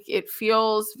think it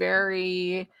feels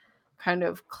very kind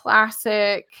of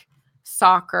classic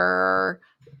soccer.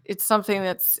 It's something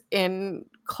that's in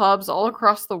clubs all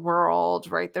across the world,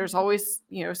 right? There's always,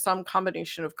 some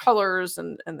combination of colors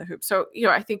and the hoops. So,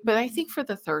 I think for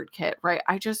the third kit, right?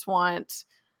 I just want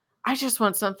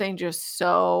something just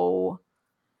so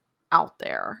out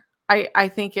there. I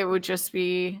think it would just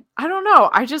be, I don't know.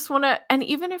 I just want to, and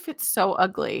even if it's so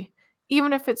ugly,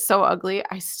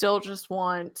 I still just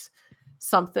want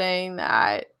something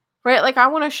that Right? Like I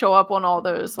want to show up on all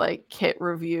those like kit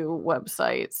review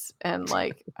websites and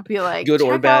like be like, Good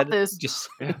or check out bad, this. just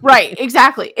Right,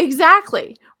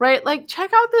 exactly. Right? Like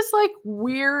check out this like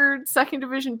weird second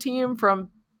division team from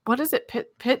what is it?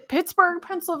 Pittsburgh,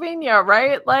 Pennsylvania,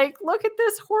 right? Like look at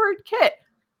this horrid kit.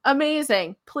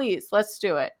 Amazing. Please, let's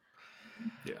do it.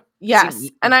 Yeah. Yes,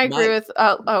 See, and I agree my with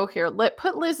here,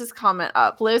 put Liz's comment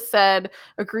up. Liz said,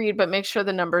 agreed, but make sure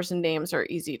the numbers and names are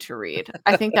easy to read.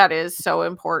 I think that is so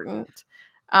important.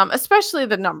 Especially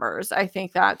the numbers. I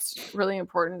think that's really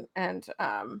important. And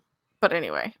but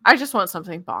anyway, I just want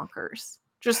something bonkers.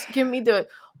 Just give me the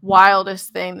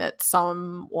wildest thing that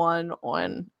someone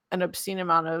on an obscene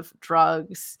amount of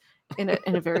drugs in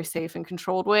a very safe and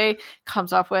controlled way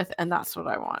comes up with, and that's what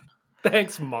I want.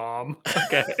 Thanks, Mom.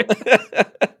 Okay.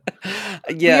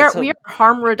 yeah, so We are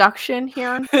harm reduction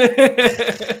here.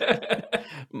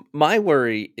 my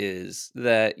worry is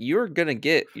that you're gonna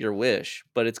get your wish,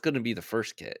 but it's gonna be the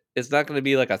first kit. It's not gonna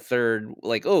be like a third,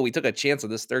 like, oh, we took a chance on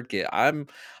this third kit. I'm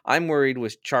worried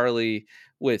with Charlie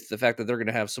with the fact that they're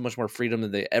gonna have so much more freedom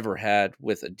than they ever had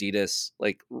with Adidas.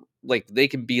 Like they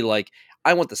can be like,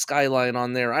 I want the skyline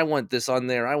on there, I want this on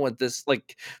there, I want this,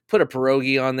 like put a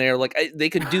pierogi on there. Like they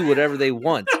could do whatever they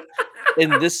want.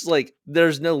 And this, like,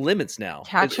 there's no limits now.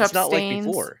 Ketchup It's not like stains.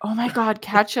 before. Oh my god,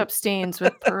 ketchup stains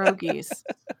with pierogies.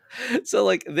 So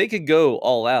like they could go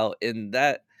all out, and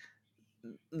that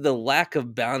the lack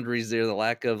of boundaries there, the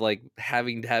lack of like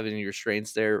having to have any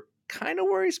restraints there kind of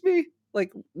worries me.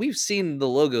 Like we've seen the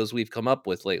logos we've come up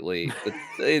with lately, but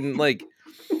and like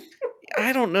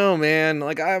I don't know, man.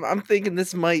 Like I'm thinking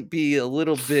this might be a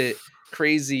little bit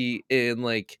crazy and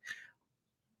like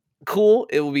cool.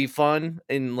 It will be fun,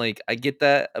 and like I get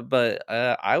that, but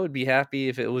I would be happy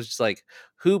if it was just like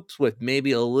hoops with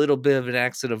maybe a little bit of an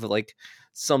accent of like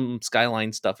some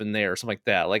skyline stuff in there or something like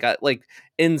that. Like I like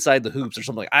inside the hoops or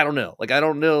something. Like I don't know. Like I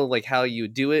don't know like how you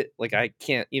would do it. Like I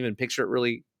can't even picture it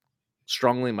really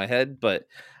strongly in my head, but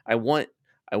I want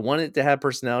I want it to have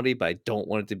personality, but I don't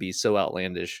want it to be so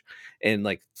outlandish and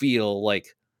like feel like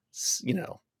you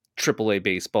know, AAA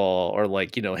baseball or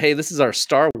like, you know, hey, this is our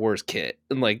Star Wars kit.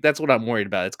 And like that's what I'm worried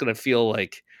about. It's gonna feel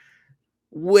like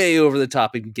way over the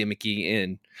top and gimmicky,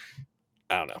 and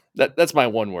I don't know. That's my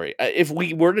one worry. If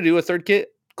we were to do a third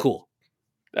kit, cool.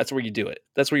 That's where you do it.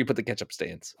 That's where you put the ketchup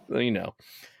stands. You know.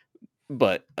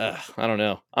 But I don't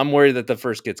know. I'm worried that the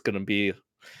first kit's gonna be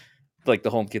like the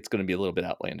home kit's gonna be a little bit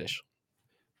outlandish.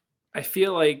 I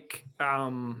feel like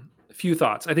a few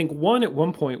thoughts. I think one, at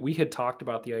one point we had talked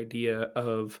about the idea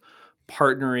of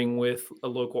partnering with a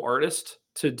local artist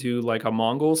to do like a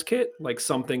Mongols kit, like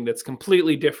something that's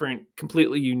completely different,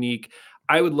 completely unique.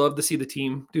 I would love to see the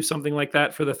team do something like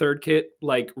that for the third kit,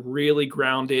 like really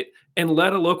ground it and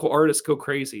let a local artist go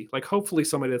crazy. Like hopefully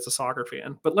somebody that's a soccer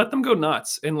fan, but let them go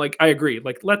nuts. And like I agree,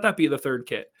 like let that be the third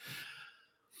kit.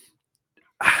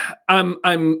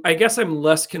 I guess I'm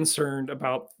less concerned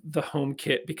about the home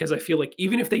kit because I feel like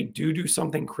even if they do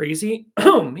something crazy,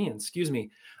 oh man, excuse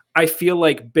me. I feel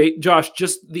like Josh,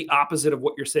 just the opposite of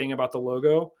what you're saying about the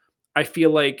logo. I feel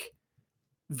like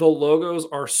the logos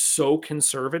are so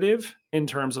conservative in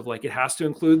terms of like it has to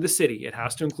include the city, it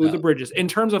has to include the bridges, in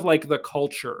terms of like the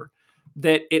culture,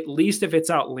 that at least if it's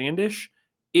outlandish,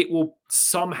 it will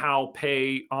somehow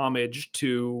pay homage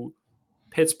to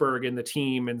Pittsburgh and the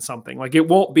team and something. Like it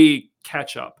won't be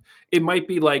ketchup. It might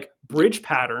be like bridge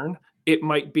pattern. It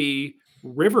might be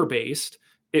river based.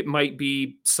 It might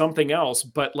be something else,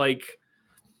 but like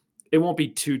it won't be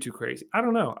too crazy. I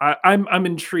don't know. I'm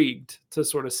intrigued to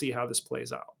sort of see how this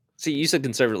plays out. See, you said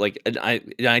conservative, like, and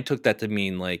I took that to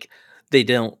mean like they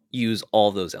don't use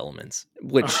all those elements,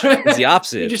 which is the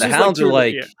opposite. just The use, Hounds like, are two,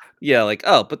 like, yeah. yeah, like,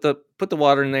 oh, put the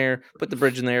water in there, put the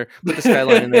bridge in there, put the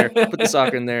skyline in there, put the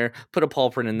soccer in there, put a paw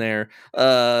print in there.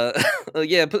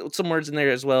 Yeah, put some words in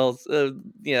there as well.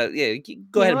 Yeah,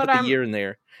 go ahead and What put the year in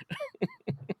there.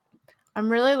 I'm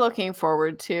really looking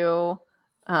forward to.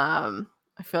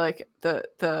 I feel like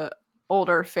the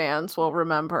older fans will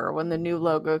remember when the new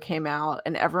logo came out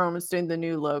and everyone was doing the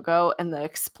new logo and the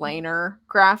explainer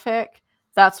graphic.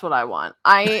 That's what I want.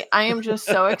 I am just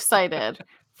so excited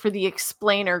for the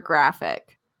explainer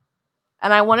graphic.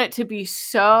 And I want it to be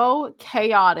so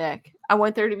chaotic. I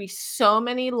want there to be so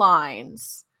many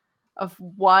lines of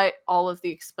what all of the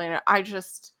explainer. I'm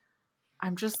just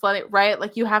letting it, right?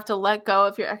 Like you have to let go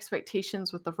of your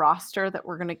expectations with the roster that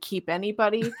we're going to keep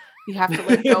anybody. You have to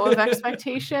let go of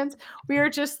expectations. We are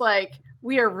just like,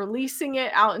 we are releasing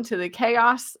it out into the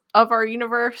chaos of our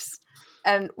universe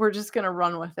and we're just going to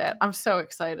run with it. I'm so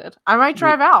excited. I might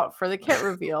drive out for the kit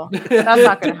reveal. That's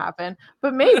not going to happen,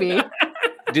 but maybe.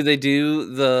 Do they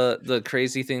do the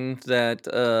crazy thing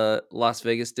that Las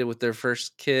Vegas did with their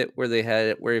first kit, where they had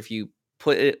it where if you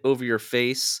put it over your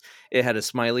face, it had a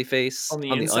smiley face On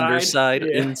the on the inside? underside,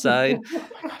 Yeah. inside?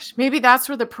 Gosh, maybe that's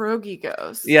where the pierogi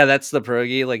goes. Yeah, that's the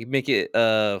pierogi. Like, make it.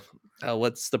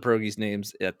 What's the pierogies'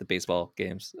 names at the baseball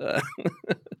games?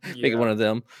 Make it one Yeah. of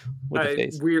them with the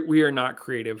face. We are not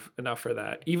creative enough for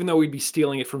that. Even though we'd be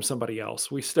stealing it from somebody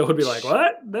else, we still would be like,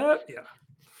 "What? That? Yeah."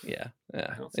 Yeah,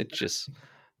 yeah. I don't see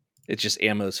It's just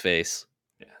Ammo's face.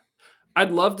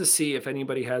 I'd love to see if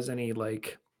anybody has any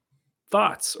like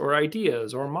thoughts or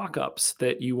ideas or mock-ups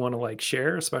that you want to like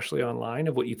share, especially online,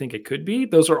 of what you think it could be.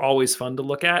 Those are always fun to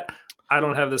look at. I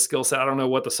don't have the skill set. I don't know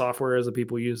what the software is that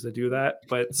people use to do that,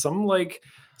 but some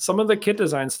of the kit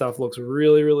design stuff looks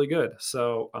really, really good.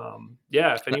 So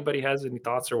yeah, if anybody has any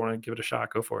thoughts or want to give it a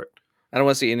shot, go for it. I don't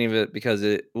want to see any of it because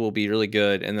it will be really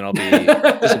good, and then I'll be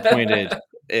disappointed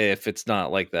if it's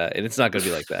not like that, and it's not going to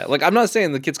be like that. Like, I'm not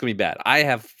saying the kid's going to be bad. I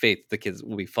have faith the kids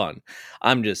will be fun.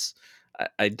 I'm just,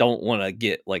 I don't want to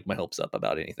get like my hopes up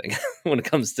about anything when it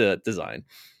comes to design.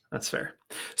 That's fair.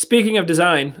 Speaking of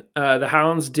design, the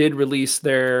Hounds did release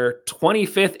their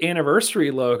 25th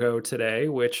anniversary logo today,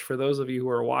 which for those of you who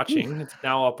are watching, it's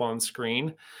now up on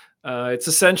screen. It's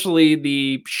essentially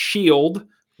the shield,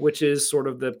 which is sort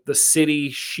of the city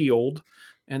shield.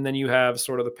 And then you have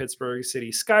sort of the Pittsburgh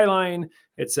city skyline.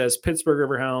 It says Pittsburgh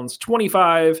Riverhounds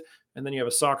 25. And then you have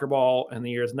a soccer ball and the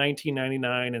years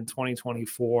 1999 and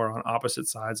 2024 on opposite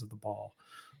sides of the ball.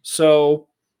 So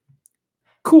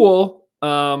cool.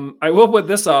 I will put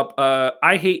this up.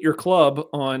 I Hate Your Club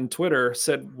on Twitter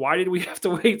said, why did we have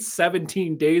to wait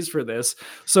 17 days for this?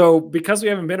 So because we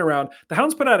haven't been around, the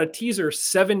Hounds put out a teaser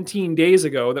 17 days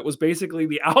ago that was basically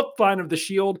the outline of the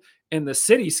shield and the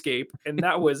cityscape, and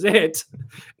that was it.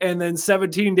 And then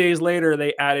 17 days later,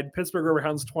 they added Pittsburgh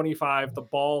Riverhounds 25, the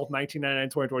ball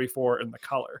 1999-2024, and the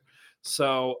color.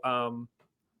 So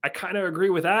I kind of agree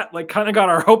with that. Like, kind of got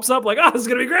our hopes up, like, oh, this is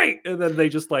gonna be great. And then they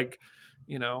just like,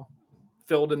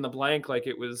 filled in the blank like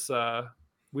it was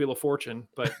Wheel of Fortune,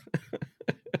 but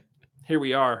here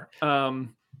we are.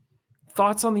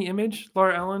 Thoughts on the image,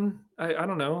 Laura Ellen? I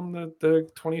don't know, the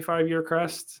 25-year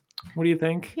crest. What do you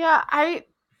think?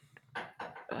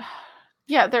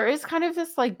 Yeah, there is kind of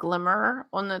this like glimmer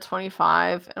on the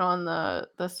 25 and on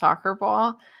the soccer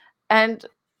ball. And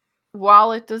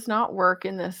while it does not work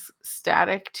in this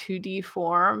static 2D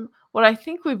form, what I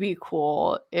think would be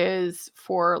cool is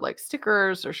for like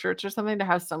stickers or shirts or something to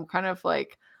have some kind of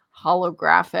like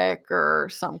holographic or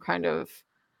some kind of,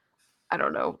 I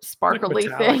don't know, sparkly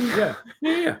Like thing.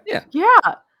 Yeah.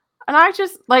 Yeah. And I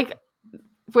just like,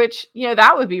 which,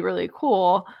 that would be really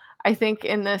cool. I think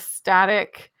in this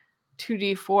static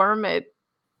 2D form,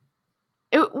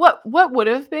 what would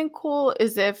have been cool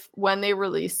is if when they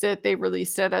released it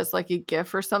as like a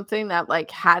GIF or something that like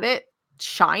had it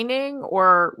shining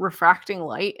or refracting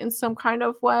light in some kind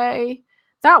of way.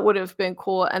 That would have been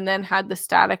cool. And then had the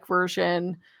static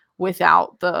version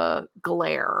without the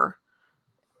glare.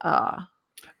 I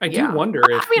do wonder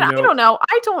if I don't know.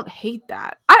 I don't hate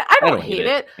that. I don't hate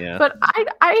it. Yeah. But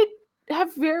I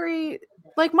have very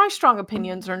like my strong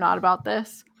opinions are not about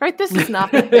this, right? This is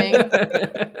not the thing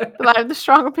that I have the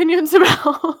strong opinions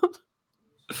about.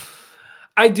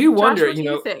 I do wonder, Josh, what do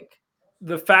you think?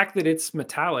 The fact that it's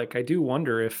metallic, I do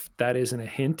wonder if that isn't a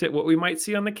hint at what we might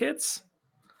see on the kits.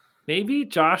 Maybe.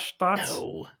 Josh, thoughts?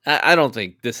 No, I don't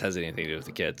think this has anything to do with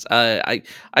the kits.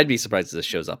 I'd be surprised if this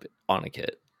shows up on a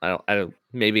kit. I don't.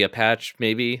 Maybe a patch,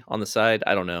 maybe on the side.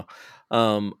 I don't know.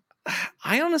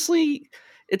 I honestly,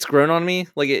 it's grown on me.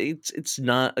 Like it's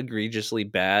not egregiously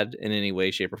bad in any way,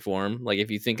 shape, or form. Like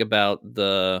if you think about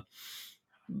the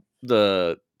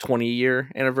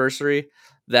 20-year anniversary,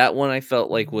 that one I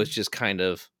felt like was just kind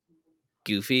of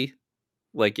goofy.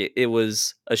 Like it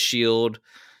was a shield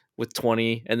with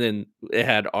 20, and then it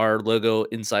had our logo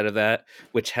inside of that,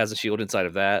 which has a shield inside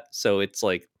of that. So it's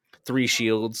like 3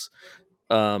 shields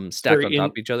stacked on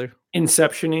top of each other.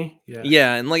 Inception-y.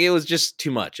 Yeah, and like it was just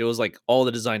too much. It was like all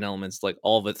the design elements, like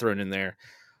all of it thrown in there.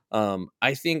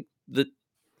 I think that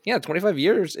 25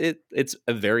 years, it's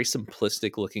a very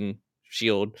simplistic looking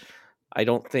shield. I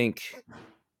don't think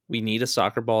we need a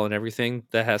soccer ball and everything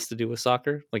that has to do with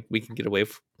soccer. Like we can get away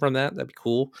from that. That'd be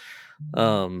cool.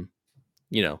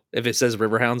 If it says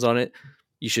Riverhounds on it,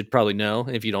 you should probably know.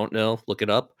 If you don't know, look it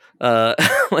up. I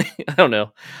don't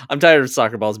know. I'm tired of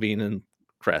soccer balls being in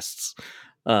crests,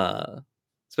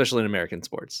 especially in American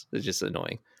sports. It's just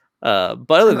annoying. But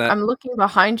other than that, I'm looking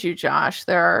behind you, Josh.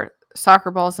 There are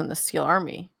soccer balls in the Steel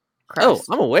Army crest.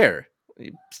 Oh, I'm aware.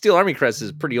 Steel Army crest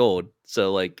is pretty old,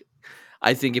 so like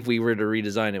I think if we were to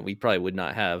redesign it, we probably would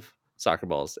not have soccer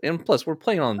balls, and plus we're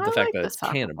playing on I the fact like that the it's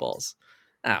soccer cannonballs.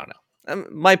 I don't know.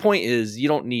 My point is, you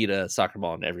don't need a soccer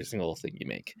ball in every single thing you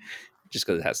make, just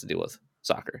because it has to deal with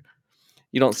soccer.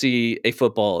 You don't see a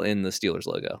football in the Steelers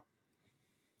logo.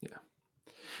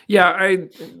 Yeah,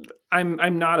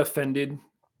 I'm not offended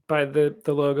by the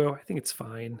logo. I think it's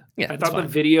fine. Yeah, I it's thought the fine.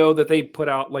 video that they put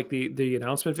out, like the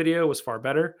announcement video, was far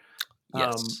better.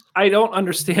 Yes. I don't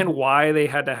understand why they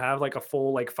had to have like a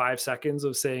full like 5 seconds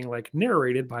of saying like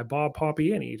narrated by Bob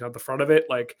Poppiani on the front of it.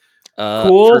 Like, For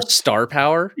cool. star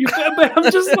power. But I'm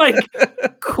just like,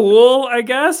 cool, I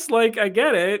guess. Like, I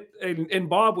get it. And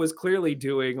Bob was clearly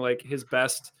doing like his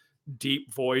best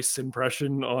deep voice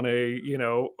impression on a,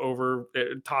 over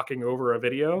talking over a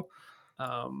video,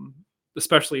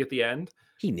 especially at the end.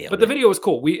 He nailed But the it. video was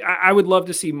cool. I would love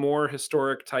to see more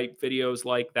historic type videos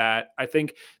like that. I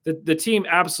think the team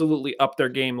absolutely upped their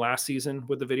game last season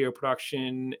with the video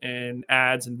production and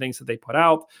ads and things that they put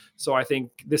out. So I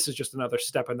think this is just another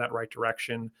step in that right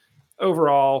direction.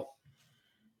 Overall,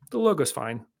 the logo's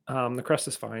fine. The crest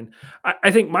is fine. I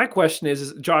think my question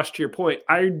is, Josh, to your point,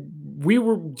 we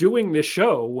were doing this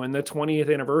show when the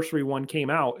 20th anniversary one came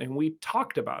out, and we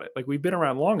talked about it. Like, we've been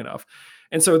around long enough.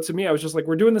 And so to me, I was just like,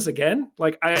 we're doing this again.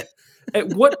 Like, at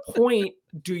what point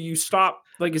do you stop?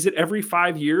 Like, is it every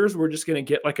 5 years we're just going to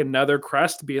get like another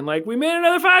crest being like, we made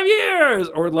another 5 years?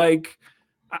 Or like,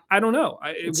 I don't know.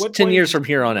 It's what 10 point years do you- from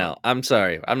here on out. I'm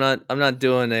sorry. I'm not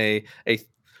doing a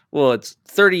well, it's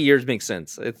 30 years makes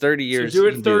sense. At 30 So years. do you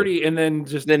it can 30 and then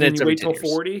Then you it's every wait 10 till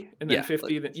years. 40 and then Yeah,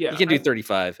 50. Then, yeah, You can do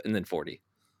 35 and then 40.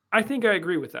 I think I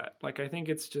agree with that. Like, I think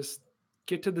it's just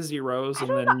get to the zeros I and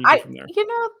don't then know. you go from there.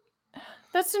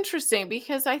 That's interesting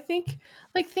because I think,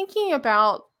 like, thinking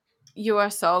about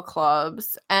USL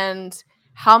clubs and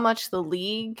how much the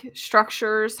league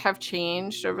structures have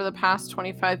changed over the past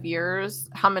 25 years,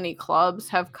 how many clubs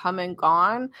have come and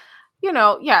gone.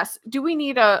 Yes, do we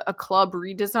need a club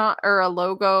redesign or a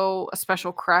logo, a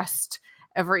special crest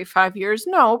every 5 years?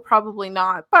 No, probably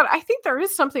not. But I think there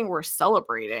is something we're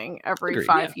celebrating every Agreed.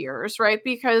 5 years, right?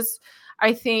 Because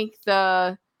I think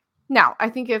I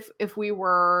think if we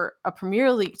were a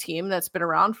Premier League team that's been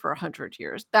around for 100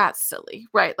 years, that's silly,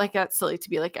 right? Like, that's silly to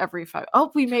be like every 5.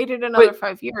 Oh, we made it another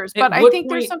 5 years. But I think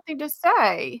there's something to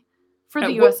say for the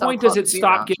At what USL point club does it to be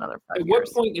stop around getting? another 5 At years.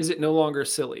 what point is it no longer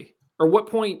silly? Or what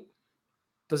point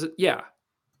does it? Yeah,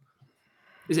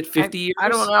 is it 50 years? I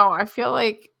don't know. I feel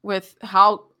like with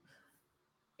how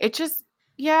it just,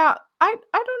 I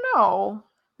don't know.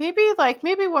 Maybe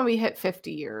when we hit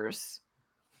 50 years.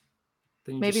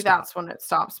 Then you Maybe just stop. that's when it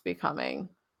stops becoming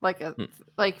like Hmm.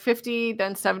 like 50,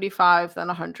 then 75, then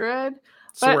 100.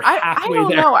 So But we're I halfway don't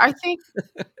there. know. I think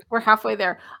we're halfway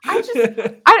there. I don't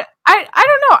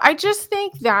know. I just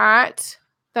think that's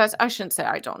I shouldn't say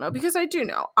I don't know because I do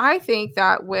know. I think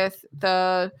that with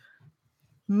the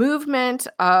movement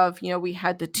of, we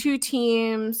had the 2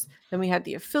 teams, then we had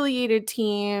the affiliated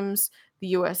teams,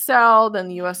 the USL, then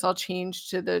the USL changed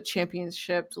to the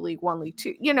Championship, League 1, League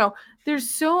 2. There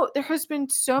has been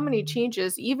so many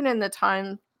changes, even in the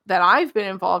time that I've been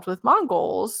involved with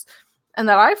Mongols and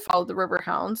that I've followed the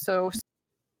Riverhounds. So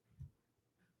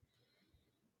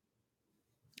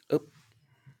Oh.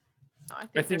 I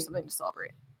think there's something to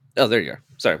celebrate. Oh, there you are.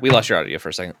 Sorry, we lost your audio for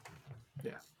a second.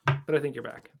 But I think you're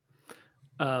back.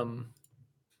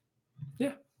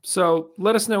 Yeah. So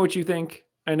let us know what you think.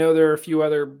 I know there are a few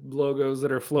other logos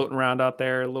that are floating around out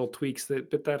there, little tweaks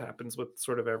but that happens with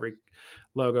sort of every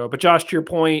logo. But Josh, to your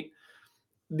point,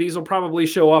 these will probably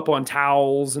show up on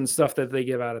towels and stuff that they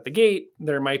give out at the gate.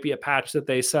 There might be a patch that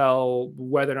they sell,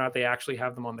 whether or not they actually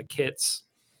have them on the kits.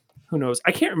 Who knows?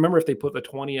 I can't remember if they put the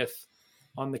 20th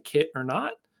on the kit or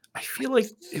not. I feel like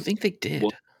I think they did.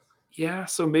 Well, yeah,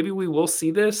 so maybe we will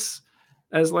see this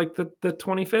as like the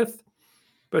 25th,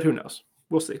 but who knows?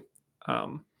 We'll see.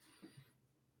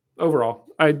 Overall,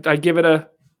 I give it a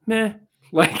meh.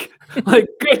 Like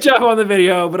good job on the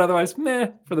video, but otherwise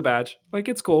meh for the badge. Like,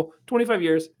 it's cool. 25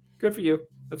 years, good for you.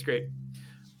 That's great.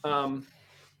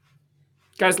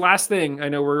 Guys, last thing. I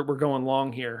know we're going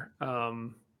long here.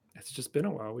 It's just been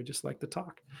a while. We just like to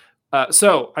talk.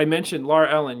 So I mentioned,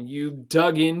 Laura Ellen, you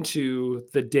dug into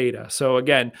the data. So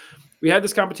again, we had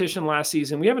this competition last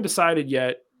season. We haven't decided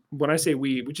yet. When I say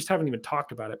we just haven't even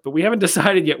talked about it, but we haven't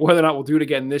decided yet whether or not we'll do it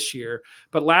again this year.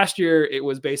 But last year, it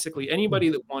was basically anybody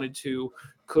that wanted to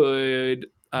could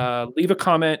leave a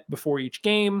comment before each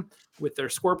game with their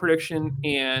score prediction.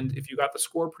 And if you got the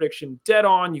score prediction dead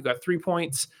on, you got 3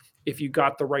 points. If you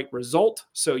got the right result,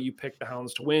 so you picked the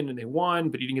Hounds to win and they won,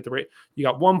 but you didn't get the right, you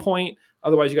got 1 point.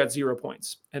 Otherwise, you got 0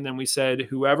 points. And then we said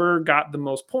whoever got the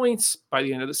most points by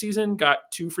the end of the season got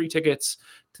 2 free tickets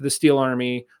to the Steel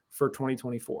Army for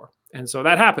 2024. And so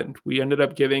that happened. We ended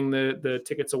up giving the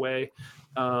tickets away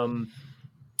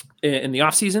in the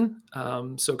off season.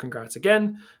 So congrats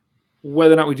again.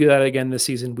 Whether or not we do that again this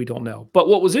season, we don't know. But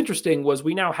what was interesting was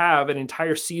we now have an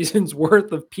entire season's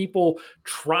worth of people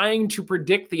trying to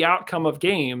predict the outcome of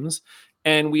games.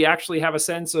 And we actually have a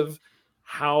sense of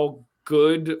how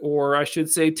good, or I should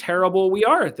say terrible, we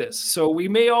are at this. So we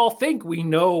may all think we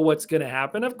know what's going to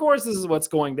happen. Of course, this is what's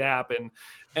going to happen.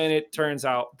 And it turns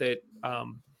out that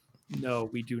no,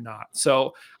 we do not.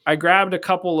 So I grabbed a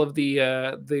couple of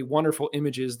the wonderful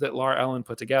images that Laura Ellen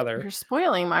put together. You're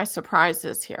spoiling my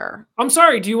surprises here. I'm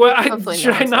sorry. Do you want?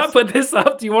 Should I not listening. put this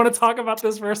up? Do you want to talk about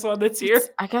this first one that's here?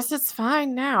 I guess it's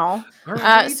fine now. All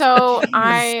right. So Jeez.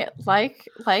 I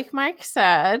like Mike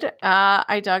said,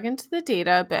 I dug into the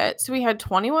data a bit. So we had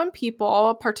 21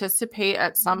 people participate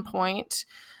at some point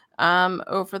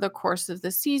over the course of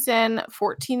the season.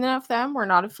 14 of them were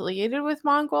not affiliated with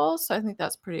Mongols, so I think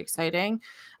that's pretty exciting.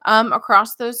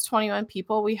 Across those 21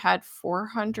 people, we had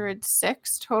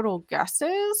 406 total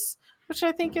guesses, which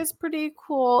I think is pretty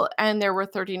cool. And there were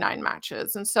 39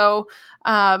 matches. And so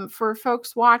for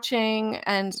folks watching,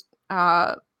 and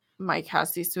Mike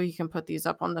has these, so he can put these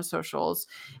up on the socials.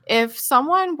 If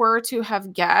someone were to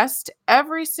have guessed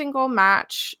every single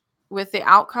match with the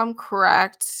outcome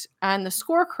correct and the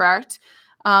score correct,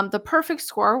 the perfect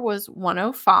score was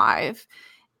 105.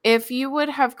 If you would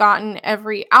have gotten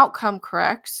every outcome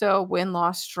correct, so win,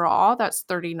 loss, draw, that's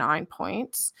 39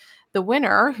 points. The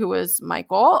winner, who was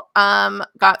Michael,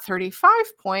 got 35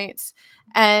 points.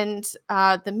 And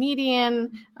the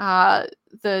median,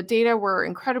 the data were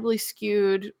incredibly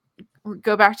skewed.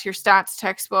 Go back to your stats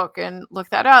textbook and look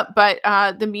that up. But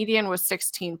the median was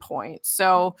 16 points.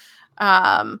 So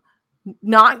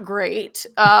not great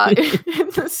in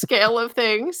the scale of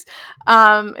things.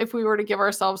 If we were to give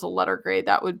ourselves a letter grade,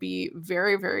 that would be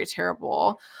very, very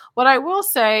terrible. What I will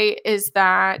say is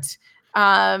that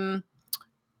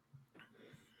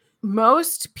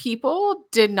most people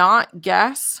did not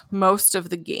guess most of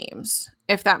the games,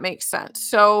 if that makes sense.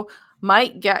 So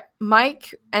Mike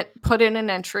put in an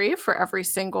entry for every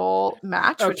single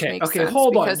match, which makes sense.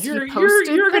 Hold on. You're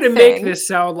going to make this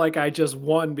sound like I just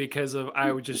won because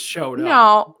I just showed up.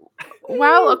 No.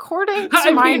 Well, according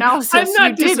to my analysis, I'm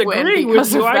not you did win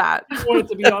because of that. I want it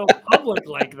to be all public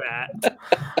like that.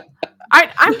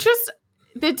 I'm just,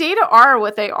 the data are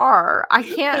what they are. I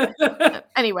can't.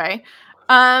 Anyway.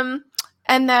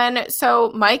 And then,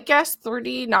 so Mike guessed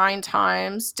 39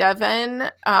 times, Devin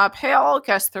Pale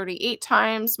guessed 38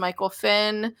 times, Michael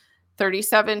Finn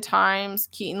 37 times,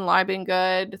 Keaton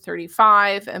Liebengood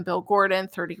 35, and Bill Gordon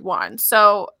 31.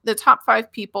 So the top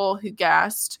 5 people who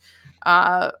guessed,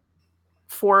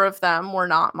 4 of them were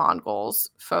not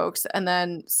Mongols folks, and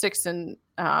then 6 and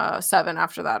 7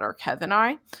 after that are Kev and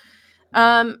I.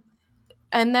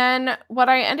 And then what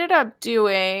I ended up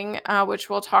doing, which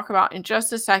we'll talk about in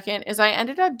just a second, is I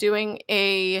ended up doing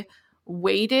a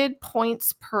weighted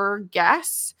points per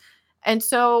guess. And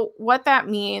so what that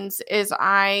means is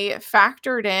I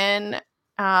factored in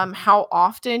how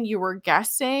often you were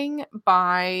guessing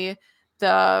by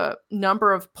the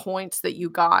number of points that you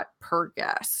got per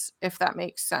guess, if that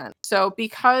makes sense. So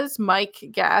because Mike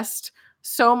guessed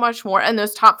so much more, and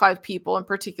those top 5 people in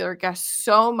particular guessed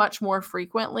so much more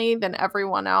frequently than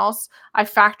everyone else, I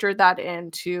factored that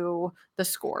into the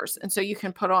scores. And so you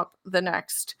can put up the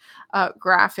next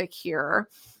graphic here.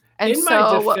 And in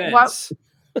my defense,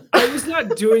 I was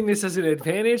not doing this as an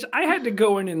advantage. I had to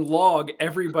go in and log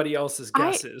everybody else's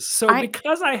guesses.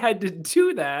 Because I had to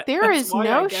do that, there is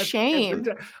no shame.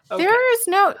 Okay. There is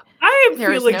no. I am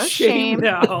feeling shame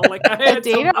now. Like I had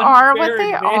the data are what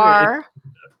they are.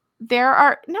 There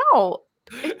are no.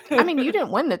 I mean, you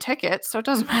didn't win the ticket, so it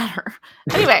doesn't matter.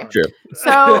 Anyway, True.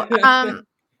 So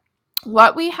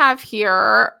what we have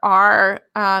here are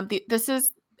this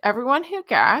is everyone who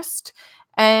guessed,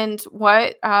 and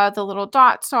what the little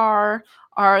dots are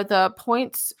the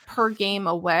points per game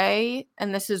away,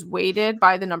 and this is weighted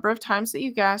by the number of times that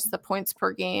you guessed. The points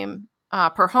per game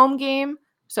per home game,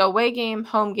 so away game,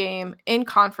 home game, in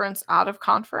conference, out of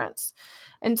conference,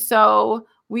 and so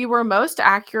we were most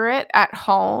accurate at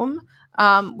home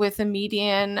with a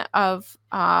median of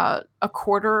a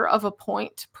quarter of a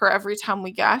point per every time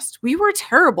we guessed. We were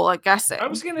terrible at guessing. I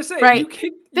was going to say, right?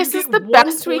 This is the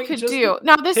best we could do.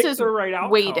 Now, this is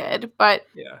weighted, but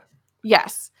yeah.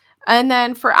 Yes. And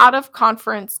then for out of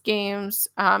conference games,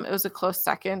 it was a close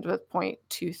second with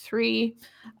 0.23.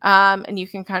 And you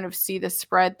can kind of see the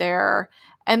spread there.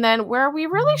 And then where we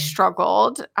really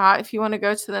struggled, if you want to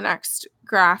go to the next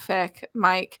graphic,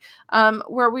 Mike,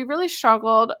 where we really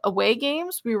struggled, away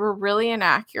games, we were really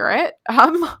inaccurate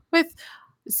with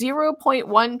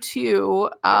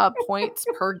 0.12 points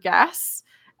per guess.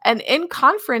 And in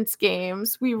conference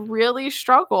games, we really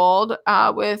struggled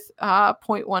with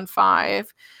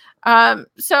 0.15.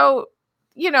 So,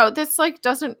 this like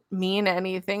doesn't mean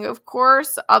anything, of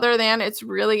course, other than it's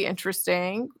really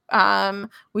interesting.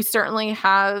 We certainly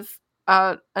have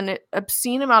an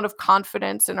obscene amount of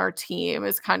confidence in our team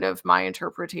is kind of my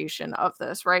interpretation of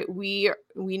this, right? We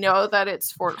know that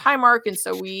it's Fort Highmark, and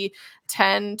so we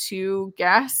tend to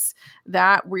guess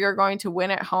that we are going to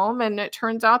win at home, and it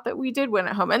turns out that we did win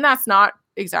at home, and that's not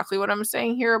exactly what I'm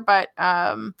saying here, but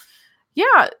so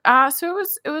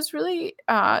it was really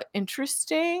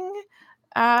interesting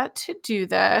to do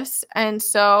this. And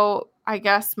so I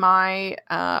guess my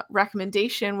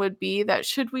recommendation would be that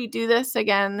should we do this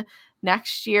again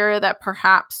next year, that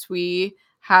perhaps we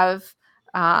have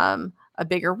a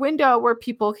bigger window where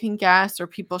people can guess, or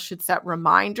people should set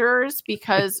reminders,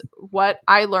 because what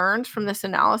I learned from this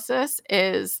analysis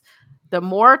is the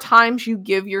more times you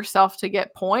give yourself to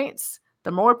get points,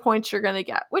 the more points you're going to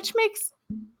get, which makes,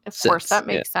 of course, that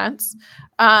makes sense.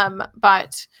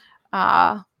 But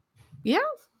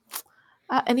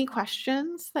any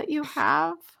questions that you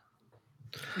have?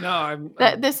 No,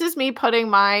 this is me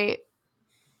putting my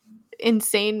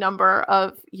insane number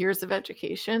of years of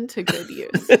education to good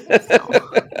use.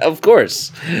 Of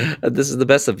course, this is the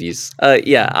best of use.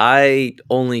 I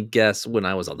only guess when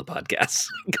I was on the podcast,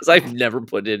 because I've never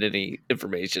put in any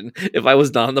information. If I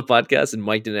was not on the podcast and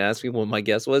Mike didn't ask me what my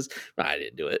guess was, I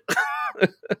didn't do it.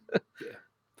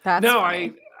 That's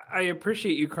funny. I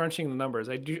appreciate you crunching the numbers.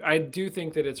 I do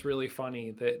think that it's really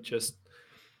funny that just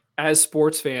as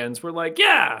sports fans, we're like,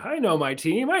 yeah, I know my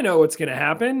team. I know what's going to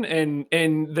happen.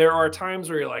 And there are times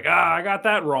where you're like, I got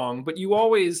that wrong. But you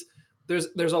always, there's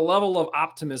a level of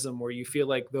optimism where you feel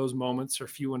like those moments are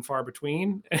few and far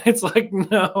between. And it's like,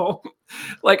 no.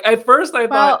 Like at first I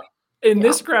thought in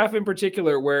this graph in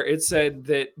particular, where it said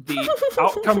that the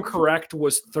outcome correct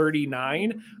was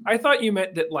 39, I thought you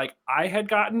meant that like I had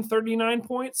gotten 39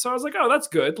 points. So I was like, oh, that's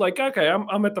good. Like, okay,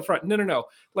 I'm at the front. No.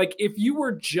 Like if you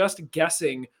were just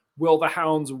guessing, will the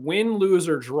Hounds win, lose,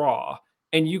 or draw,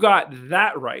 and you got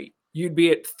that right, you'd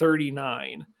be at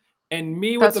 39. And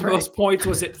me with the most points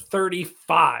was at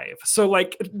 35. So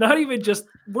like we're not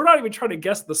even trying to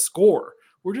guess the score.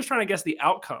 We're just trying to guess the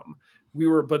outcome. We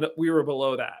were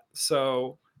below that.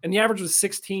 So, and the average was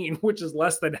 16, which is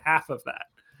less than half of that.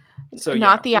 So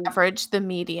not the average, the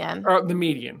median. Or the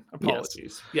median.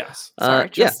 Apologies. Yes. Sorry,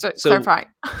 just to clarify.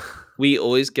 We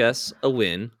always guess a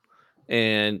win,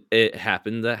 and it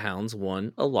happened that Hounds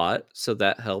won a lot, so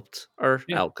that helped our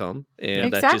outcome,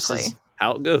 and that just is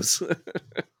how it goes.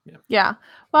 Yeah.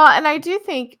 Well, and I do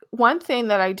think one thing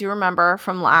that I do remember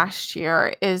from last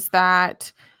year is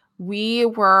that we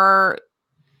were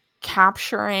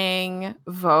capturing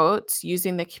votes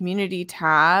using the community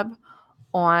tab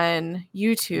on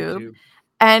YouTube.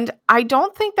 And I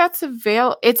don't think that's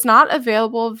it's not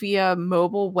available via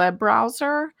mobile web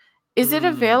browser. Is it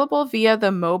available via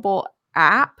the mobile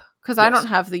app? Because I don't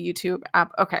have the YouTube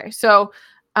app. Okay. So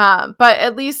but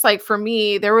at least like for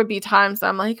me, there would be times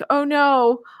I'm like, oh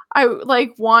no, I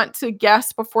like want to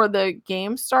guess before the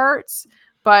game starts,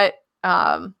 but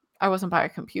I wasn't by a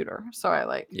computer, so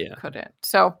I couldn't.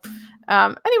 So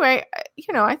anyway,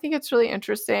 I think it's really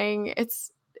interesting.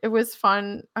 It was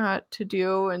fun to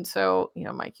do, and so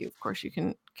Mike, of course you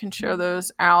can share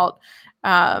those out.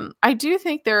 I do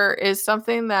think there is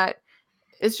something that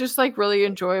is just like really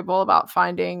enjoyable about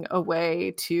finding a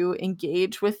way to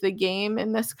engage with the game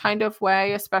in this kind of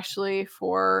way, especially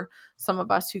for some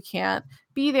of us who can't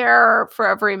be there for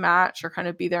every match or kind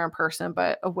of be there in person,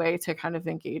 but a way to kind of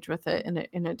engage with it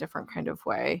in a different kind of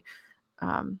way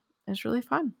is really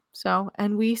fun. So,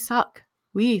 and we suck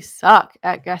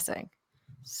at guessing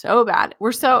so bad.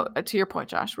 We're so, to your point,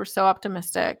 Josh, we're so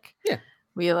optimistic. Yeah.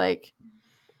 We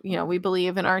we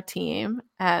believe in our team,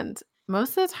 and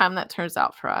most of the time that turns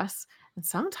out for us, and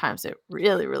sometimes it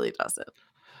really, really doesn't.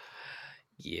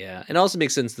 Yeah. It also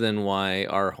makes sense then why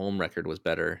our home record was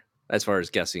better as far as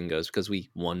guessing goes, because we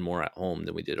won more at home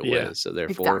than we did away. Yeah, so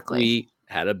therefore we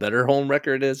had a better home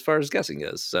record as far as guessing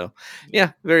goes. So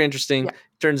yeah, very interesting. Yeah.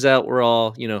 Turns out we're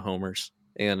all, homers.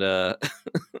 And I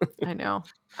know.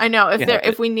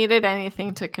 If we needed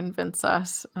anything to convince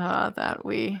us that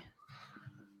we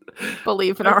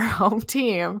believe in our home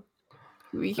team,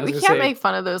 we can't make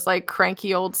fun of those like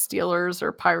cranky old Steelers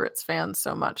or Pirates fans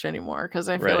so much anymore, because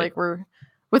I feel like we're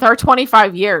With our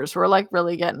 25 years, we're like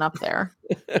really getting up there.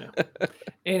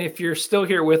 And if you're still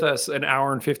here with us an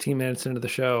hour and 15 minutes into the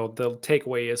show, the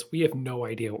takeaway is we have no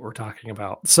idea what we're talking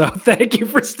about. So thank you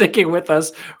for sticking with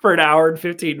us for an hour and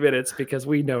 15 minutes because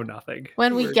we know nothing.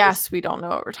 When we We're guess, just- we don't know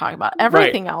what we're talking about.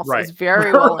 Everything else right. is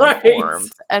very well Right.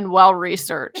 informed and well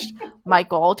researched.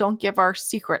 Michael, don't give our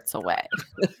secrets away.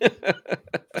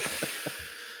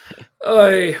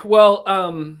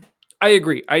 I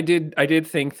agree. I did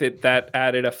think that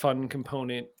added a fun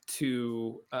component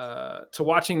to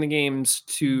watching the games,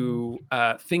 to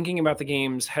thinking about the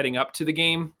games heading up to the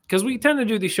game, because we tend to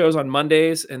do these shows on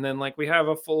Mondays and then like we have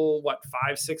a full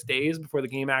 5-6 days before the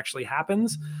game actually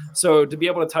happens. So to be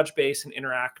able to touch base and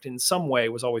interact in some way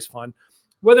was always fun.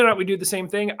 Whether or not we do the same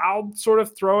thing, I'll sort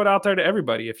of throw it out there to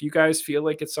everybody. If you guys feel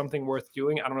like it's something worth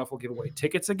doing, I don't know if we'll give away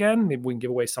tickets again. Maybe we can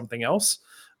give away something else.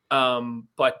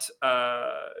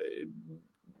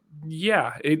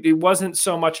 Yeah, it wasn't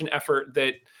so much an effort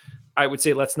that I would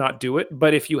say let's not do it.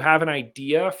 But if you have an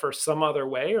idea for some other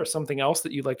way or something else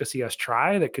that you'd like to see us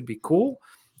try that could be cool,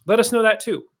 let us know that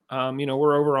too.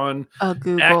 We're over on A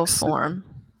Google X, form.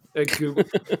 Google.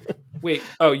 Wait,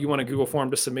 oh, you want a Google form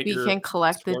to submit We your can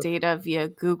collect the score? data via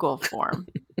Google form.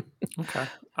 Okay.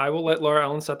 I will let Laura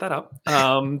Ellen set that up.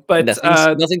 But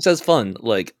nothing says fun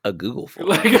like a Google form.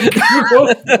 like a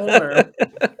Google form.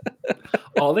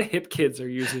 All the hip kids are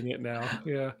using it now.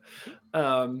 Yeah.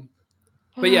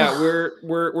 But yeah,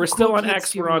 we're still Cool on kids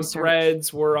X, do we're on research.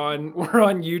 Threads, we're on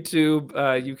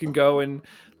YouTube. You can go and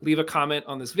leave a comment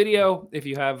on this video if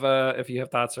you have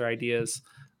thoughts or ideas.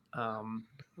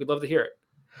 We'd love to hear it.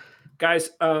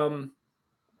 Guys,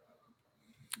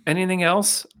 anything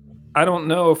else? I don't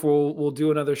know if we'll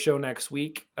do another show next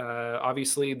week.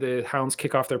 Obviously, the Hounds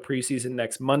kick off their preseason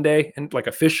next Monday, and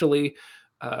officially,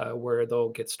 where they'll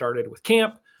get started with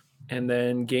camp, and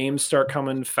then games start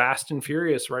coming fast and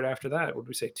furious right after that. What would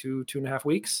we say, 2.5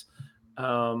 weeks?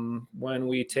 When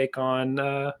we take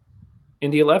on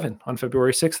Indy 11 on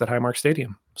February 6th at Highmark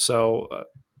Stadium. So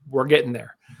we're getting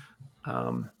there.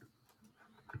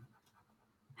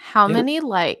 How many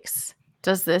likes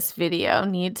does this video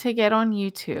need to get on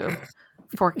YouTube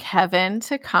for Kevin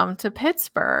to come to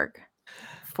Pittsburgh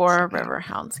for a River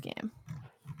Hounds game?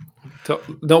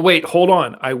 No, wait, hold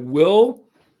on. I will.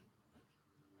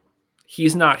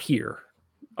 He's not here.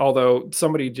 Although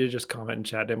somebody did just comment in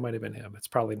chat. It might have been him. It's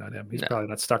probably not him. He's probably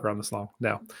not stuck around this long.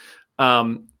 No.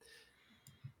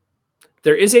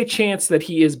 There is a chance that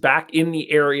he is back in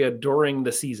the area during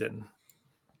the season.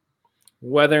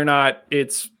 Whether or not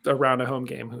it's around a home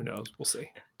game, who knows? We'll see.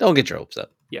 Don't get your hopes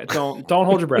up. Yeah, don't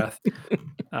hold your breath.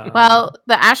 Well,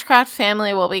 the Ashcraft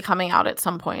family will be coming out at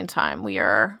some point in time. We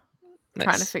are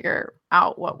trying to figure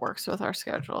out what works with our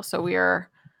schedule. So we are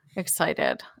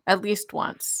excited at least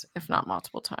once, if not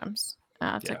multiple times,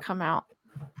 to come out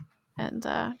and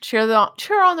cheer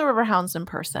on the River Hounds in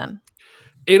person.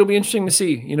 It'll be interesting to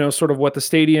see, sort of what the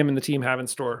stadium and the team have in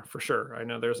store for sure. I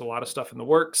know there's a lot of stuff in the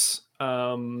works.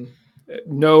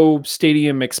 No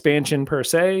stadium expansion per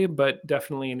se, but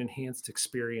definitely an enhanced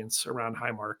experience around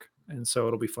Highmark. And so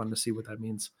it'll be fun to see what that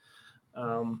means.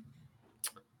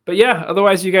 But yeah,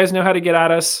 otherwise you guys know how to get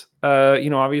at us.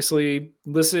 Obviously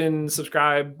listen,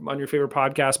 subscribe on your favorite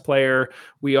podcast player.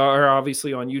 We are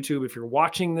obviously on YouTube. If you're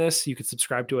watching this, you can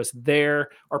subscribe to us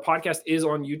there. Our podcast is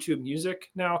on YouTube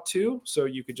Music now too. So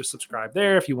you could just subscribe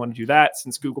there if you want to do that,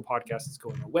 since Google Podcast is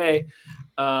going away.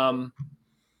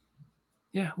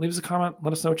 Yeah, leave us a comment.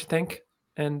 Let us know what you think.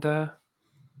 And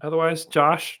otherwise,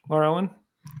 Josh, Laura Ellen,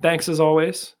 thanks as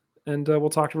always. And we'll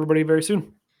talk to everybody very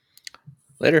soon.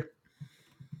 Later.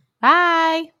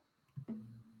 Bye.